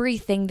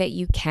everything that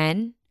you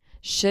can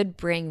should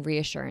bring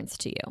reassurance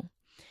to you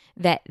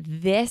that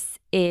this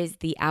is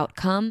the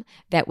outcome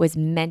that was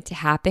meant to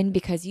happen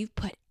because you've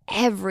put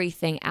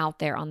everything out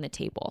there on the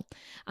table.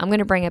 I'm going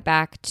to bring it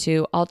back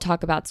to, I'll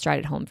talk about Stride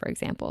at Home, for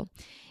example.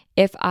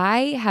 If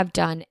I have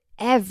done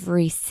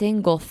every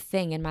single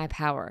thing in my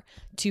power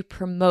to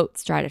promote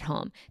Stride at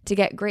Home, to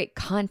get great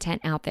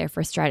content out there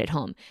for Stride at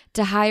Home,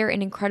 to hire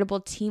an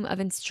incredible team of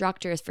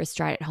instructors for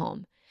Stride at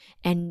Home.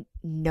 And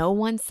no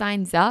one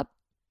signs up,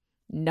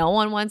 no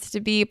one wants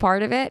to be a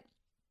part of it,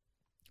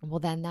 well,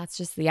 then that's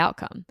just the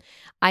outcome.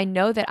 I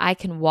know that I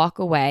can walk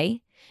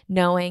away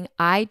knowing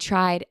I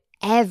tried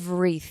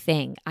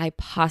everything I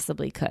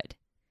possibly could.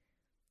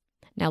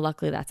 Now,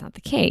 luckily, that's not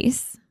the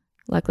case.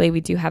 Luckily,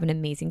 we do have an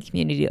amazing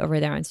community over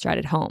there on Stride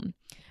at Home,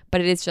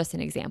 but it is just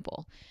an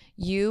example.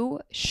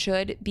 You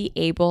should be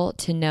able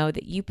to know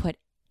that you put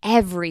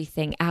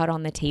everything out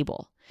on the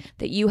table,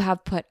 that you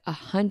have put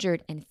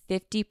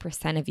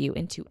 150% of you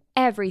into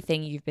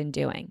everything you've been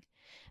doing.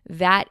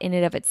 That in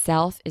and of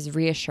itself is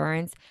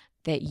reassurance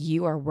that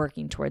you are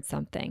working towards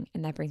something.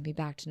 And that brings me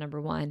back to number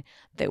one,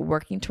 that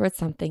working towards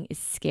something is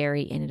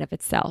scary in and of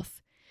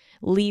itself.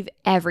 Leave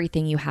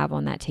everything you have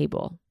on that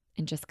table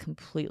and just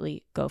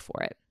completely go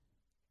for it.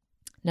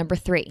 Number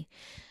three,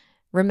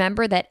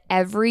 remember that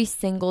every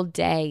single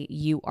day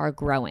you are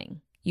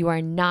growing. You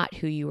are not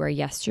who you were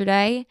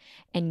yesterday,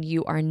 and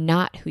you are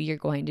not who you're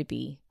going to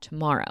be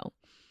tomorrow.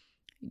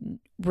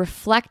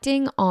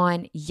 Reflecting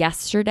on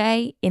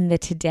yesterday in the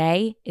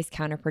today is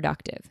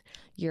counterproductive.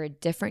 You're a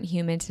different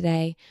human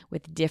today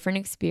with different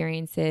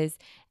experiences,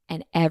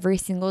 and every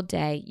single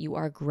day you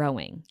are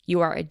growing.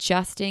 You are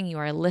adjusting, you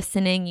are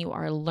listening, you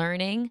are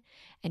learning,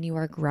 and you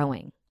are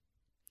growing.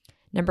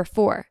 Number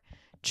four,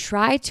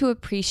 try to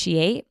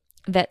appreciate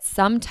that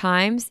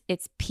sometimes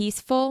it's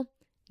peaceful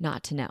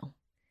not to know.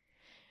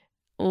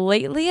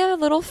 Lately, a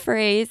little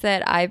phrase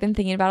that I've been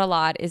thinking about a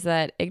lot is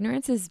that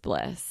ignorance is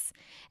bliss.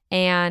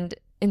 And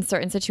in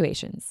certain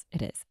situations,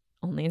 it is.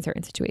 Only in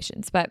certain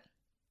situations. But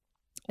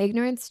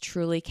ignorance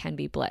truly can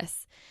be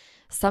bliss.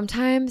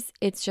 Sometimes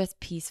it's just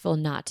peaceful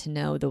not to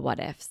know the what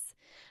ifs.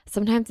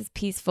 Sometimes it's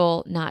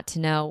peaceful not to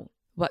know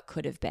what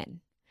could have been.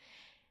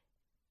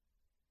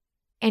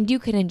 And you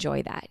can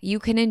enjoy that. You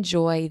can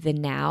enjoy the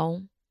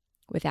now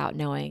without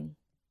knowing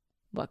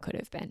what could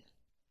have been.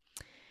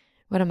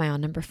 What am I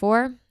on? Number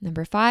four?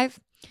 Number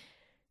five?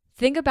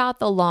 Think about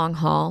the long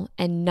haul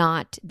and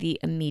not the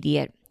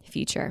immediate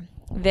future.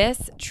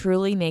 This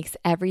truly makes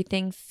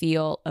everything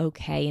feel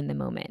okay in the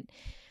moment.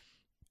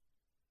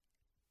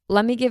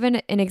 Let me give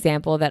an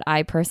example that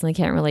I personally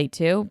can't relate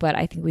to, but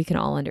I think we can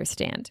all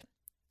understand.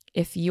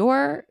 If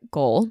your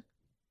goal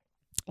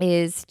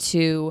is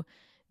to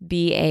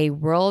be a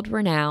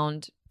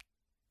world-renowned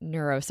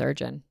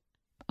neurosurgeon,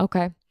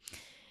 okay,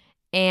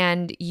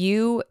 and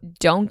you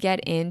don't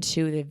get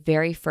into the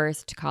very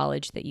first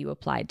college that you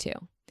applied to,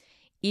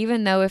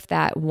 even though if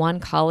that one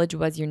college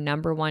was your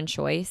number one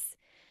choice,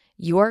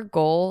 your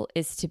goal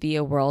is to be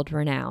a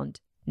world-renowned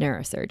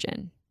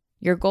neurosurgeon.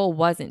 Your goal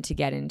wasn't to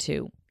get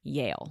into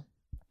Yale,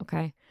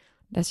 okay?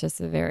 That's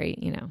just a very,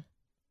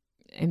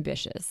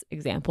 ambitious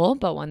example,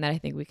 but one that I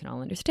think we can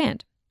all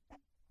understand.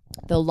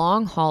 The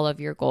long haul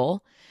of your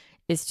goal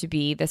is to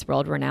be this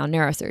world-renowned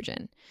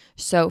neurosurgeon.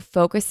 So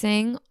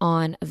focusing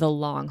on the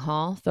long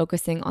haul,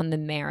 focusing on the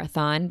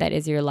marathon that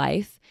is your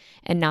life,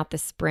 and not the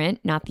sprint,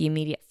 not the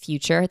immediate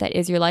future that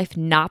is your life,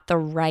 not the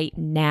right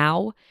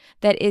now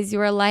that is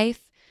your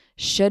life,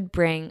 should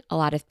bring a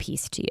lot of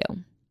peace to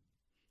you.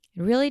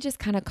 It really just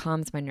kind of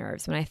calms my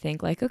nerves when I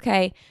think like,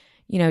 okay,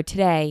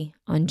 today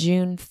on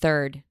June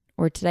 3rd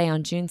or today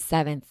on June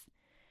 7th,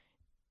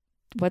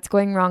 what's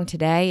going wrong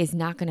today is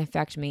not going to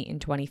affect me in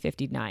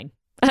 2059.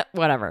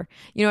 Whatever.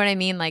 You know what I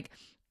mean? Like,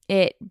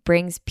 it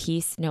brings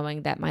peace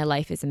knowing that my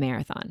life is a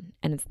marathon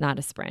and it's not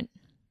a sprint.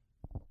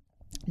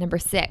 Number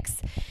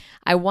six,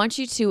 I want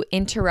you to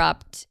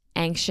interrupt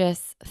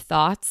anxious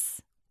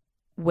thoughts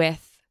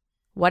with,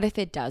 what if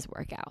it does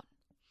work out?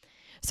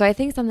 So I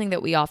think something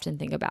that we often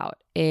think about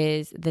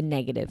is the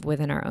negative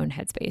within our own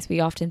headspace.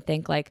 We often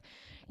think like,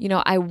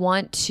 I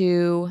want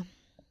to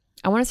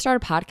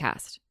start a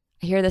podcast.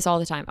 I hear this all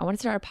the time. I want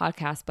to start a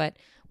podcast, but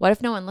what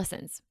if no one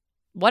listens?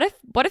 What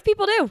if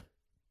people do?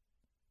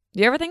 Do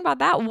you ever think about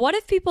that? What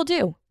if people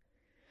do?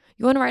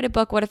 You want to write a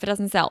book, what if it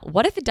doesn't sell?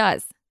 What if it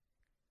does?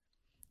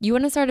 You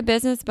want to start a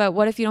business, but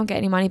what if you don't get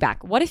any money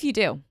back? What if you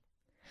do?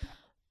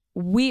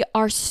 We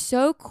are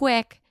so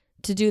quick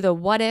to do the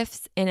what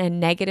ifs in a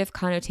negative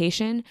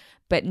connotation,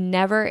 but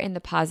never in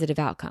the positive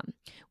outcome.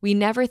 We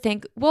never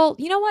think, well,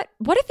 you know what?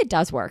 What if it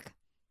does work?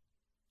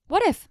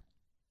 What if?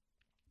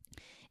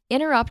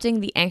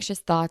 Interrupting the anxious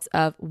thoughts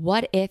of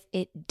what if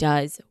it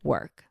does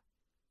work?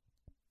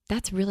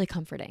 That's really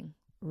comforting.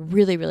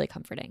 Really, really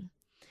comforting.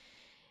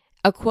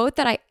 A quote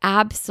that I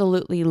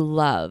absolutely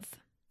love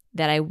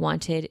that I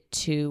wanted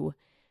to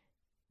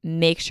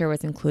make sure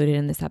was included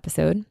in this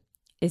episode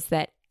is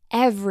that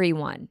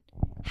everyone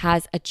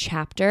has a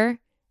chapter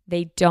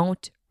they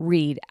don't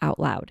read out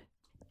loud.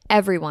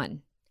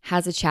 Everyone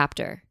has a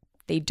chapter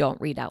they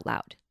don't read out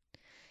loud.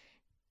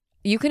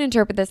 You can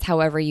interpret this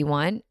however you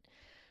want,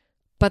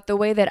 but the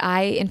way that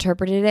I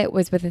interpreted it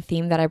was with a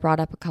theme that I brought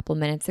up a couple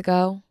minutes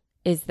ago,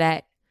 is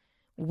that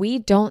we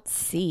don't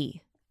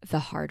see the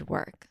hard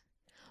work.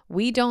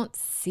 We don't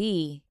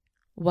see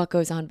what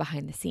goes on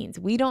behind the scenes.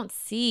 We don't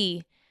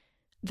see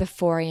the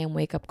 4 a.m.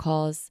 wake up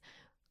calls.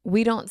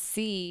 We don't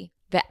see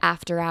the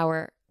after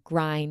hour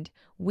grind.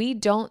 We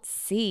don't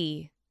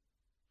see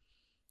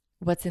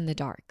what's in the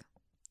dark.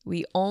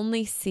 We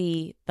only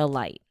see the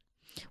light.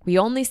 We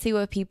only see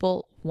what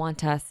people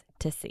want us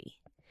to see.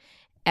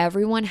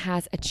 Everyone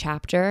has a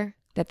chapter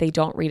that they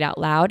don't read out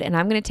loud. And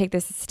I'm going to take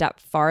this a step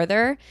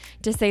farther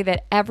to say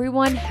that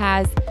everyone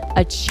has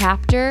a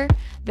chapter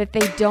that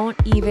they don't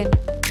even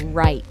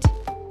write.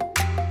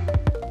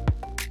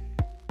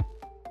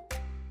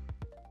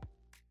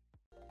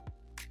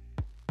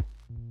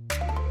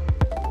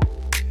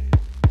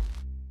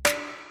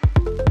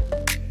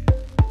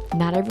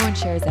 Not everyone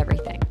shares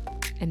everything.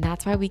 And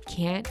that's why we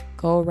can't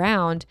go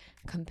around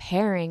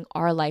comparing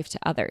our life to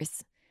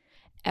others.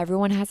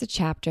 Everyone has a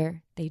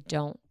chapter they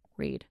don't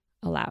read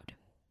aloud.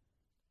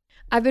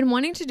 I've been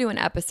wanting to do an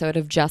episode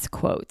of just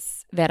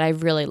quotes that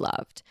I've really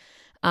loved.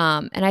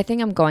 And I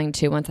think I'm going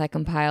to once I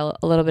compile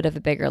a little bit of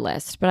a bigger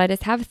list. But I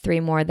just have 3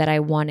 more that I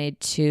wanted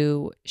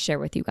to share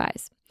with you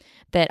guys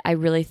that I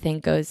really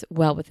think goes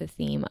well with the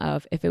theme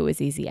of if it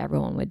was easy,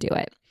 everyone would do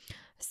it.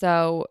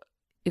 So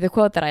the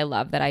quote that I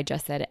love that I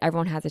just said,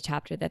 everyone has a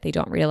chapter that they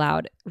don't read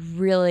aloud,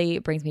 really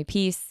brings me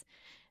peace.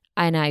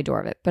 And I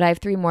adore it. But I have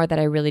 3 more that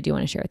I really do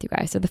want to share with you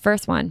guys. So the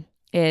first one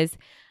is,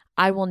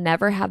 I will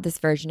never have this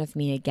version of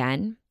me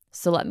again.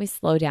 So let me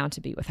slow down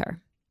to be with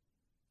her.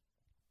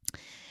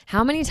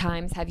 How many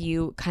times have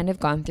you kind of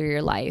gone through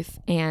your life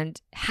and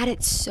had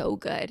it so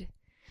good,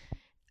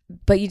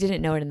 but you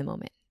didn't know it in the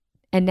moment?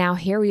 And now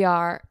here we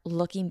are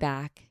looking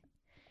back,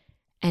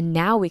 and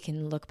now we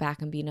can look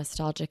back and be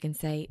nostalgic and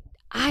say,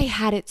 I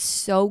had it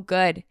so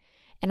good,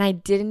 and I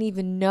didn't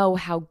even know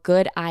how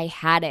good I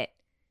had it.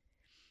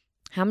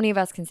 How many of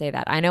us can say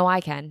that? I know I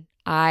can.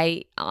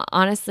 I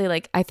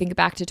honestly, I think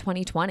back to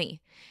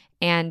 2020.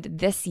 And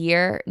this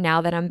year,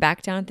 now that I'm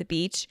back down at the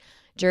beach,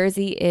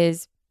 Jersey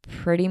is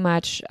pretty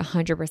much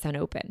 100%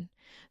 open.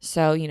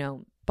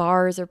 So,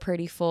 bars are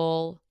pretty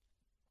full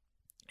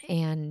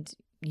and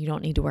you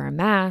don't need to wear a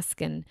mask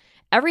and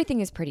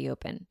everything is pretty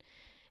open.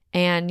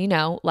 And,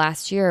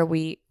 last year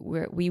we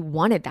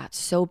wanted that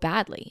so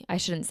badly. I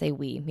shouldn't say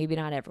we, maybe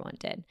not everyone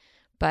did,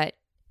 but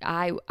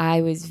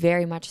I was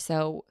very much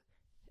so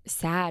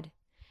sad.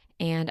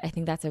 And I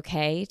think that's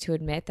okay to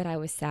admit that I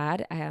was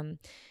sad.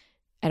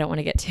 I don't want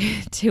to get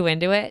too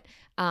into it.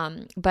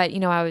 But,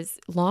 I was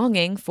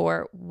longing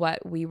for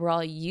what we were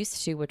all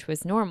used to, which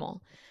was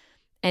normal.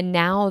 And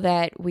now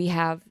that we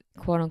have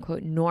quote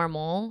unquote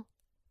normal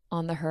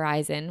on the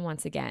horizon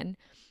once again,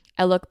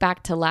 I look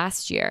back to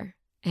last year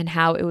and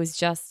how it was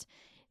just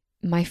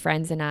my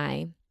friends and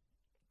I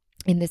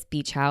in this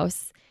beach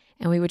house.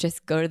 And we would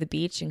just go to the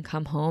beach and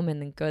come home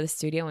and then go to the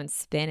studio and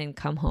spin and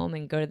come home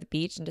and go to the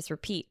beach and just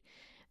repeat.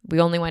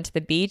 We only went to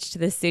the beach, to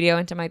the studio,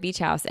 and to my beach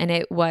house. And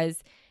it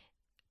was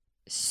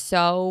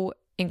so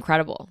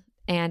incredible.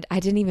 And I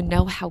didn't even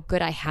know how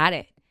good I had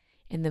it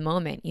in the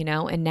moment,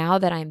 And now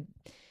that I'm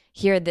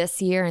here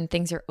this year and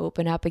things are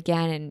open up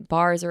again and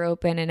bars are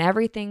open and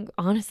everything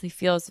honestly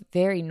feels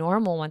very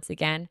normal once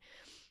again,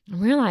 I'm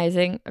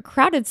realizing a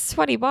crowded,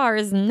 sweaty bar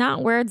is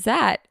not where it's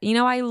at.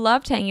 I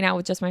loved hanging out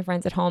with just my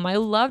friends at home. I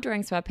loved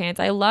wearing sweatpants.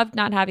 I loved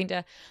not having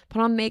to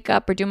put on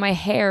makeup or do my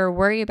hair or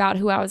worry about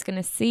who I was going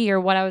to see or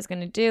what I was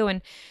going to do.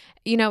 And,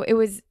 it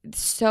was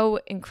so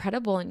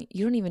incredible and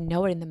you don't even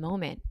know it in the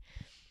moment.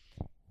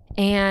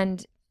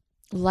 And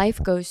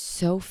life goes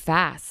so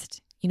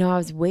fast. I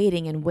was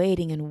waiting and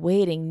waiting and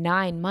waiting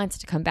 9 months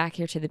to come back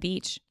here to the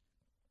beach.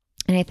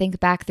 And I think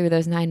back through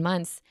those 9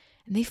 months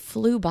and they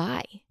flew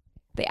by.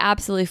 They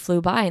absolutely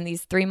flew by. And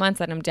these 3 months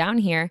that I'm down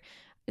here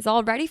is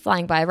already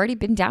flying by. I've already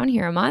been down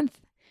here a month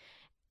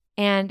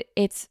and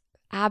it's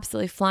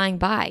absolutely flying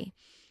by.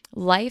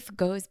 Life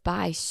goes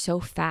by so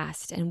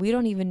fast and we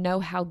don't even know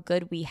how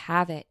good we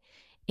have it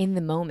in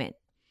the moment.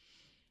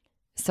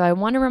 So I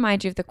want to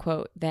remind you of the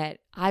quote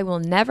that I will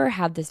never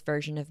have this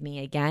version of me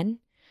again.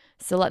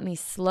 So let me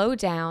slow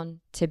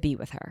down to be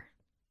with her.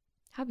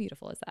 How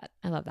beautiful is that?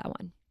 I love that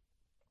one.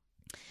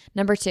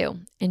 Number 2,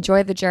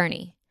 enjoy the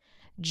journey.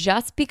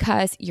 Just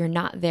because you're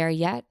not there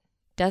yet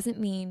doesn't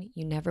mean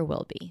you never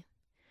will be.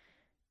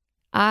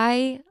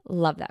 I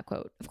love that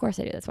quote. Of course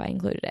I do. That's why I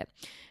included it.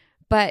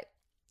 But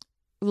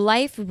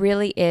life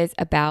really is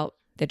about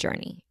the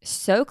journey.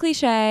 So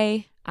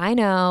cliche, I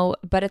know,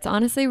 but it's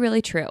honestly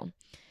really true.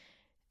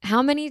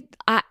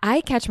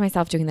 I catch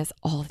myself doing this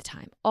all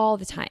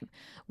the time,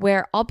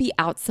 where I'll be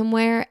out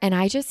somewhere and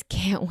I just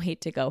can't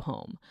wait to go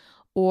home.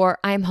 Or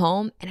I'm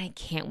home and I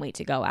can't wait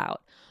to go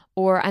out.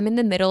 Or I'm in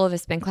the middle of a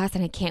spin class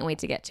and I can't wait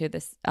to get to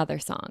this other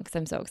song because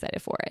I'm so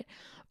excited for it.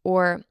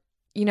 Or,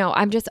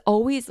 I'm just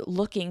always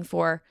looking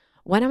for,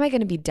 when am I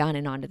going to be done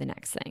and on to the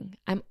next thing?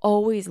 I'm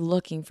always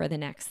looking for the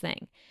next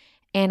thing.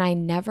 And I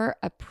never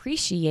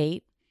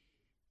appreciate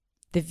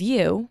the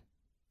view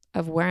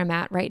of where I'm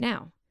at right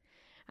now.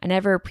 I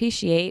never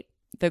appreciate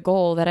the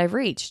goal that I've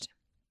reached.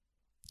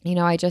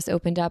 I just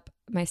opened up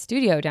my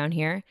studio down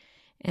here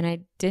and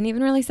I didn't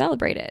even really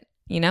celebrate it.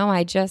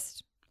 I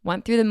just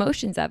went through the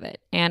motions of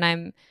it and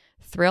I'm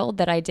thrilled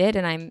that I did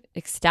and I'm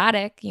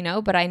ecstatic,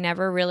 but I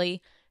never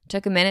really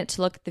took a minute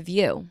to look at the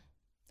view.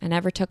 I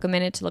never took a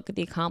minute to look at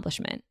the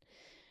accomplishment.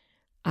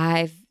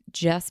 I've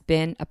just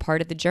been a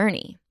part of the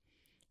journey.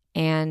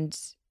 And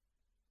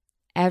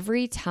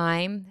every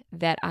time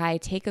that I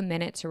take a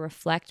minute to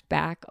reflect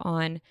back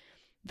on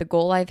the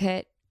goal I've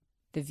hit,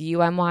 the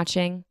view I'm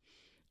watching,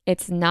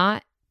 it's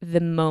not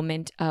the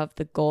moment of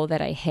the goal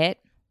that I hit.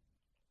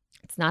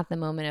 It's not the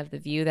moment of the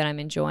view that I'm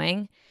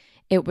enjoying.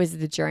 It was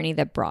the journey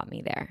that brought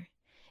me there.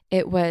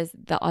 It was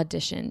the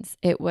auditions.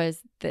 It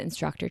was the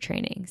instructor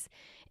trainings.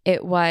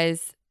 It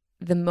was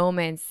the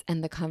moments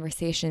and the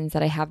conversations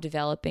that I have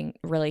developing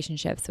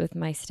relationships with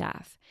my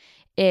staff.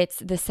 It's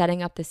the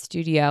setting up the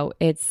studio.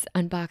 It's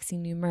unboxing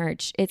new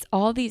merch. It's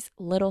all these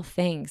little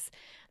things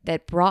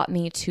that brought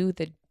me to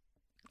the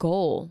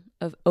goal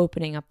of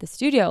opening up the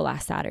studio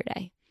last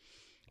Saturday.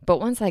 But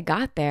once I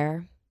got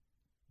there,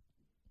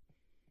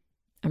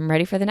 I'm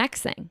ready for the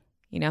next thing.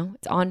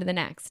 It's on to the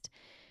next.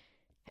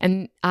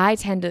 And I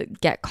tend to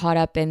get caught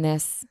up in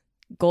this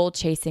goal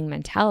chasing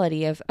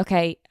mentality of,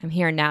 okay, I'm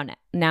here now.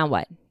 Now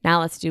what?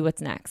 Now let's do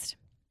what's next.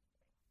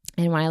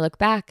 And when I look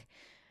back,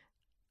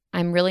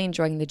 I'm really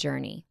enjoying the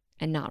journey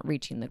and not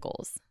reaching the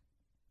goals.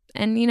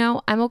 And,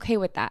 I'm okay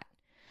with that.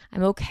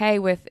 I'm okay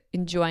with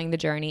enjoying the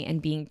journey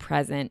and being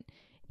present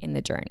in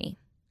the journey.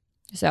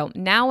 So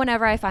now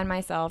whenever I find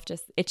myself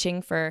just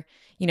itching for,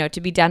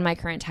 to be done my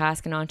current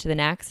task and on to the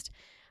next,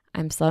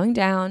 I'm slowing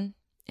down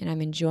and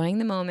I'm enjoying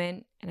the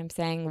moment and I'm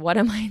saying, what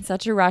am I in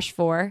such a rush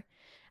for?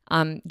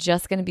 I'm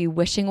just going to be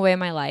wishing away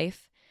my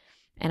life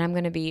and I'm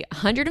going to be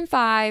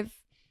 105,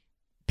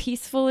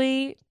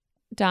 peacefully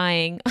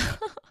dying.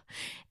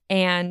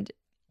 And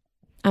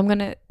I'm going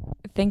to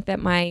think that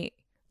my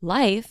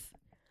life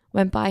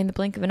went by in the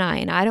blink of an eye.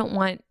 And I don't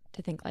want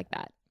to think like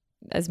that,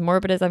 as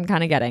morbid as I'm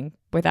kind of getting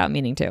without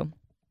meaning to.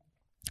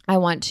 I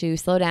want to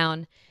slow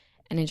down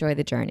and enjoy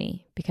the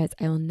journey because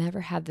I will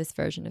never have this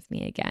version of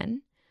me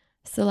again.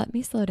 So let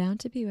me slow down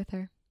to be with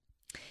her.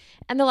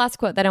 And the last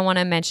quote that I want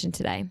to mention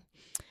today.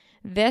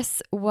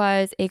 This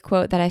was a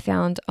quote that I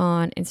found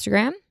on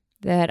Instagram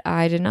that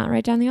I did not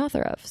write down the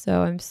author of.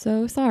 So I'm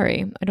so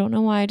sorry. I don't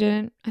know why I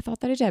didn't. I thought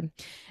that I did.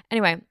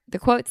 Anyway, the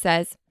quote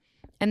says,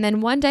 "And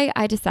then one day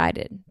I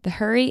decided the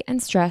hurry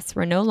and stress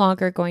were no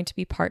longer going to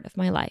be part of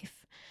my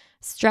life.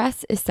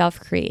 Stress is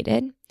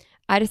self-created.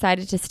 I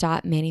decided to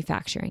stop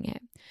manufacturing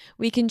it.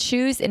 We can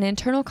choose an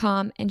internal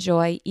calm and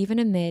joy even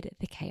amid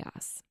the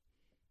chaos."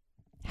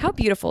 How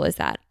beautiful is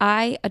that?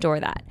 I adore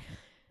that.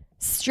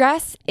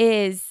 Stress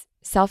is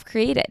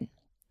self-created,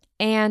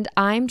 and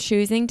I'm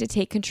choosing to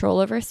take control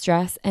over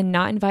stress and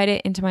not invite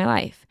it into my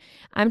life.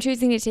 I'm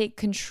choosing to take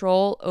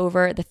control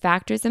over the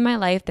factors in my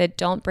life that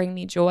don't bring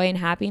me joy and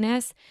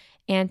happiness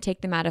and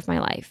take them out of my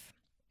life.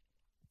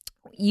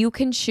 You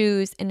can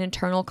choose an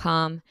internal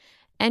calm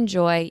and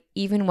joy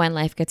even when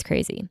life gets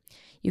crazy.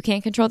 You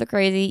can't control the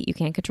crazy. You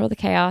can't control the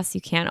chaos.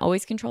 You can't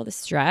always control the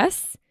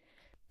stress,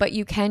 but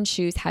you can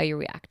choose how you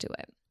react to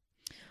it.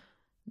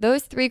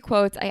 Those three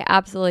quotes I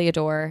absolutely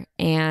adore,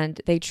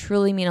 and they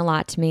truly mean a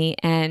lot to me.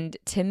 And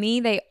to me,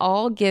 they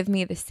all give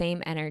me the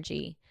same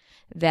energy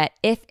that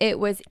if it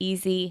was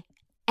easy,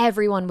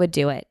 everyone would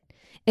do it.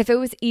 If it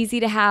was easy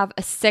to have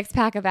a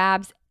 6-pack of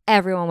abs,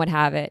 everyone would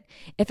have it.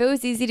 If it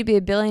was easy to be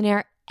a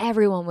billionaire,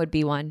 everyone would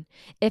be one.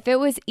 If it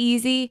was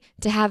easy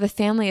to have a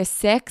family of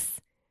 6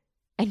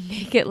 and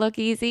make it look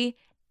easy,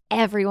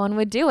 everyone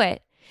would do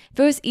it. If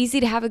it was easy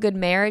to have a good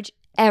marriage,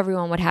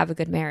 everyone would have a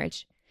good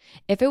marriage.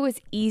 If it was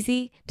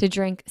easy to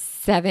drink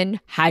 7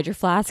 Hydro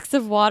Flasks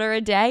of water a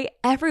day,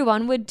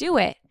 everyone would do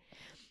it.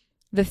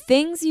 The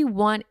things you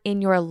want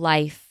in your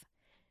life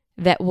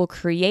that will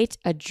create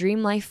a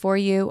dream life for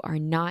you are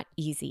not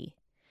easy.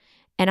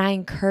 And I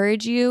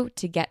encourage you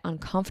to get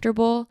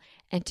uncomfortable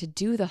and to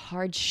do the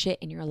hard shit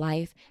in your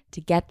life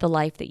to get the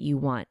life that you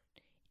want.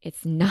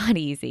 It's not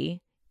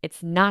easy.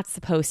 It's not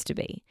supposed to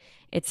be.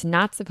 It's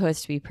not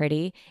supposed to be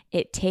pretty.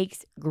 It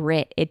takes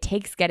grit. It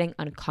takes getting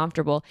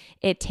uncomfortable.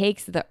 It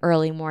takes the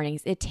early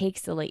mornings. It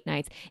takes the late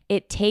nights.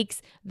 It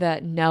takes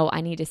the no,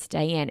 I need to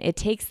stay in. It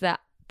takes the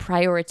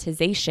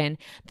prioritization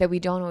that we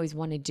don't always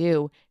want to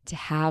do to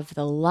have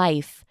the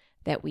life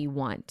that we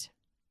want.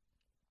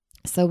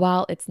 So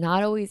while it's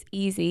not always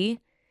easy,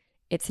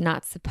 it's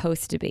not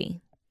supposed to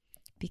be.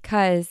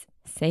 Because,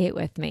 say it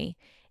with me,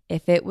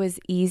 if it was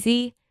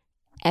easy,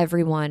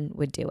 everyone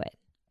would do it.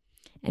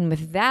 And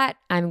with that,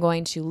 I'm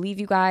going to leave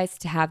you guys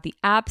to have the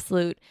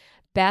absolute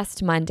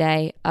best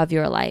Monday of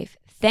your life.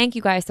 Thank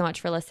you guys so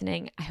much for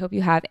listening. I hope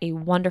you have a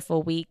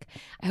wonderful week.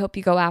 I hope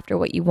you go after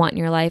what you want in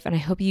your life. And I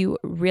hope you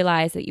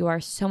realize that you are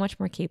so much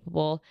more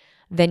capable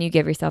than you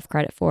give yourself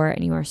credit for.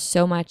 And you are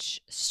so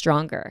much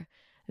stronger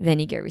than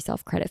you give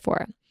yourself credit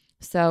for.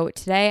 So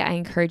today, I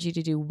encourage you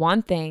to do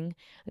one thing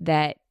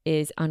that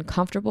is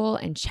uncomfortable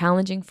and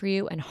challenging for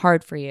you and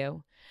hard for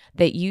you,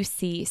 that you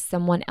see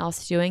someone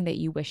else doing that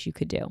you wish you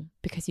could do,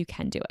 because you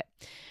can do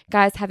it.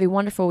 Guys, have a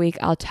wonderful week.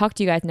 I'll talk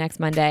to you guys next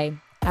Monday.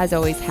 As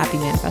always, happy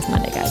Manifest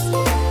Monday,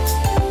 guys.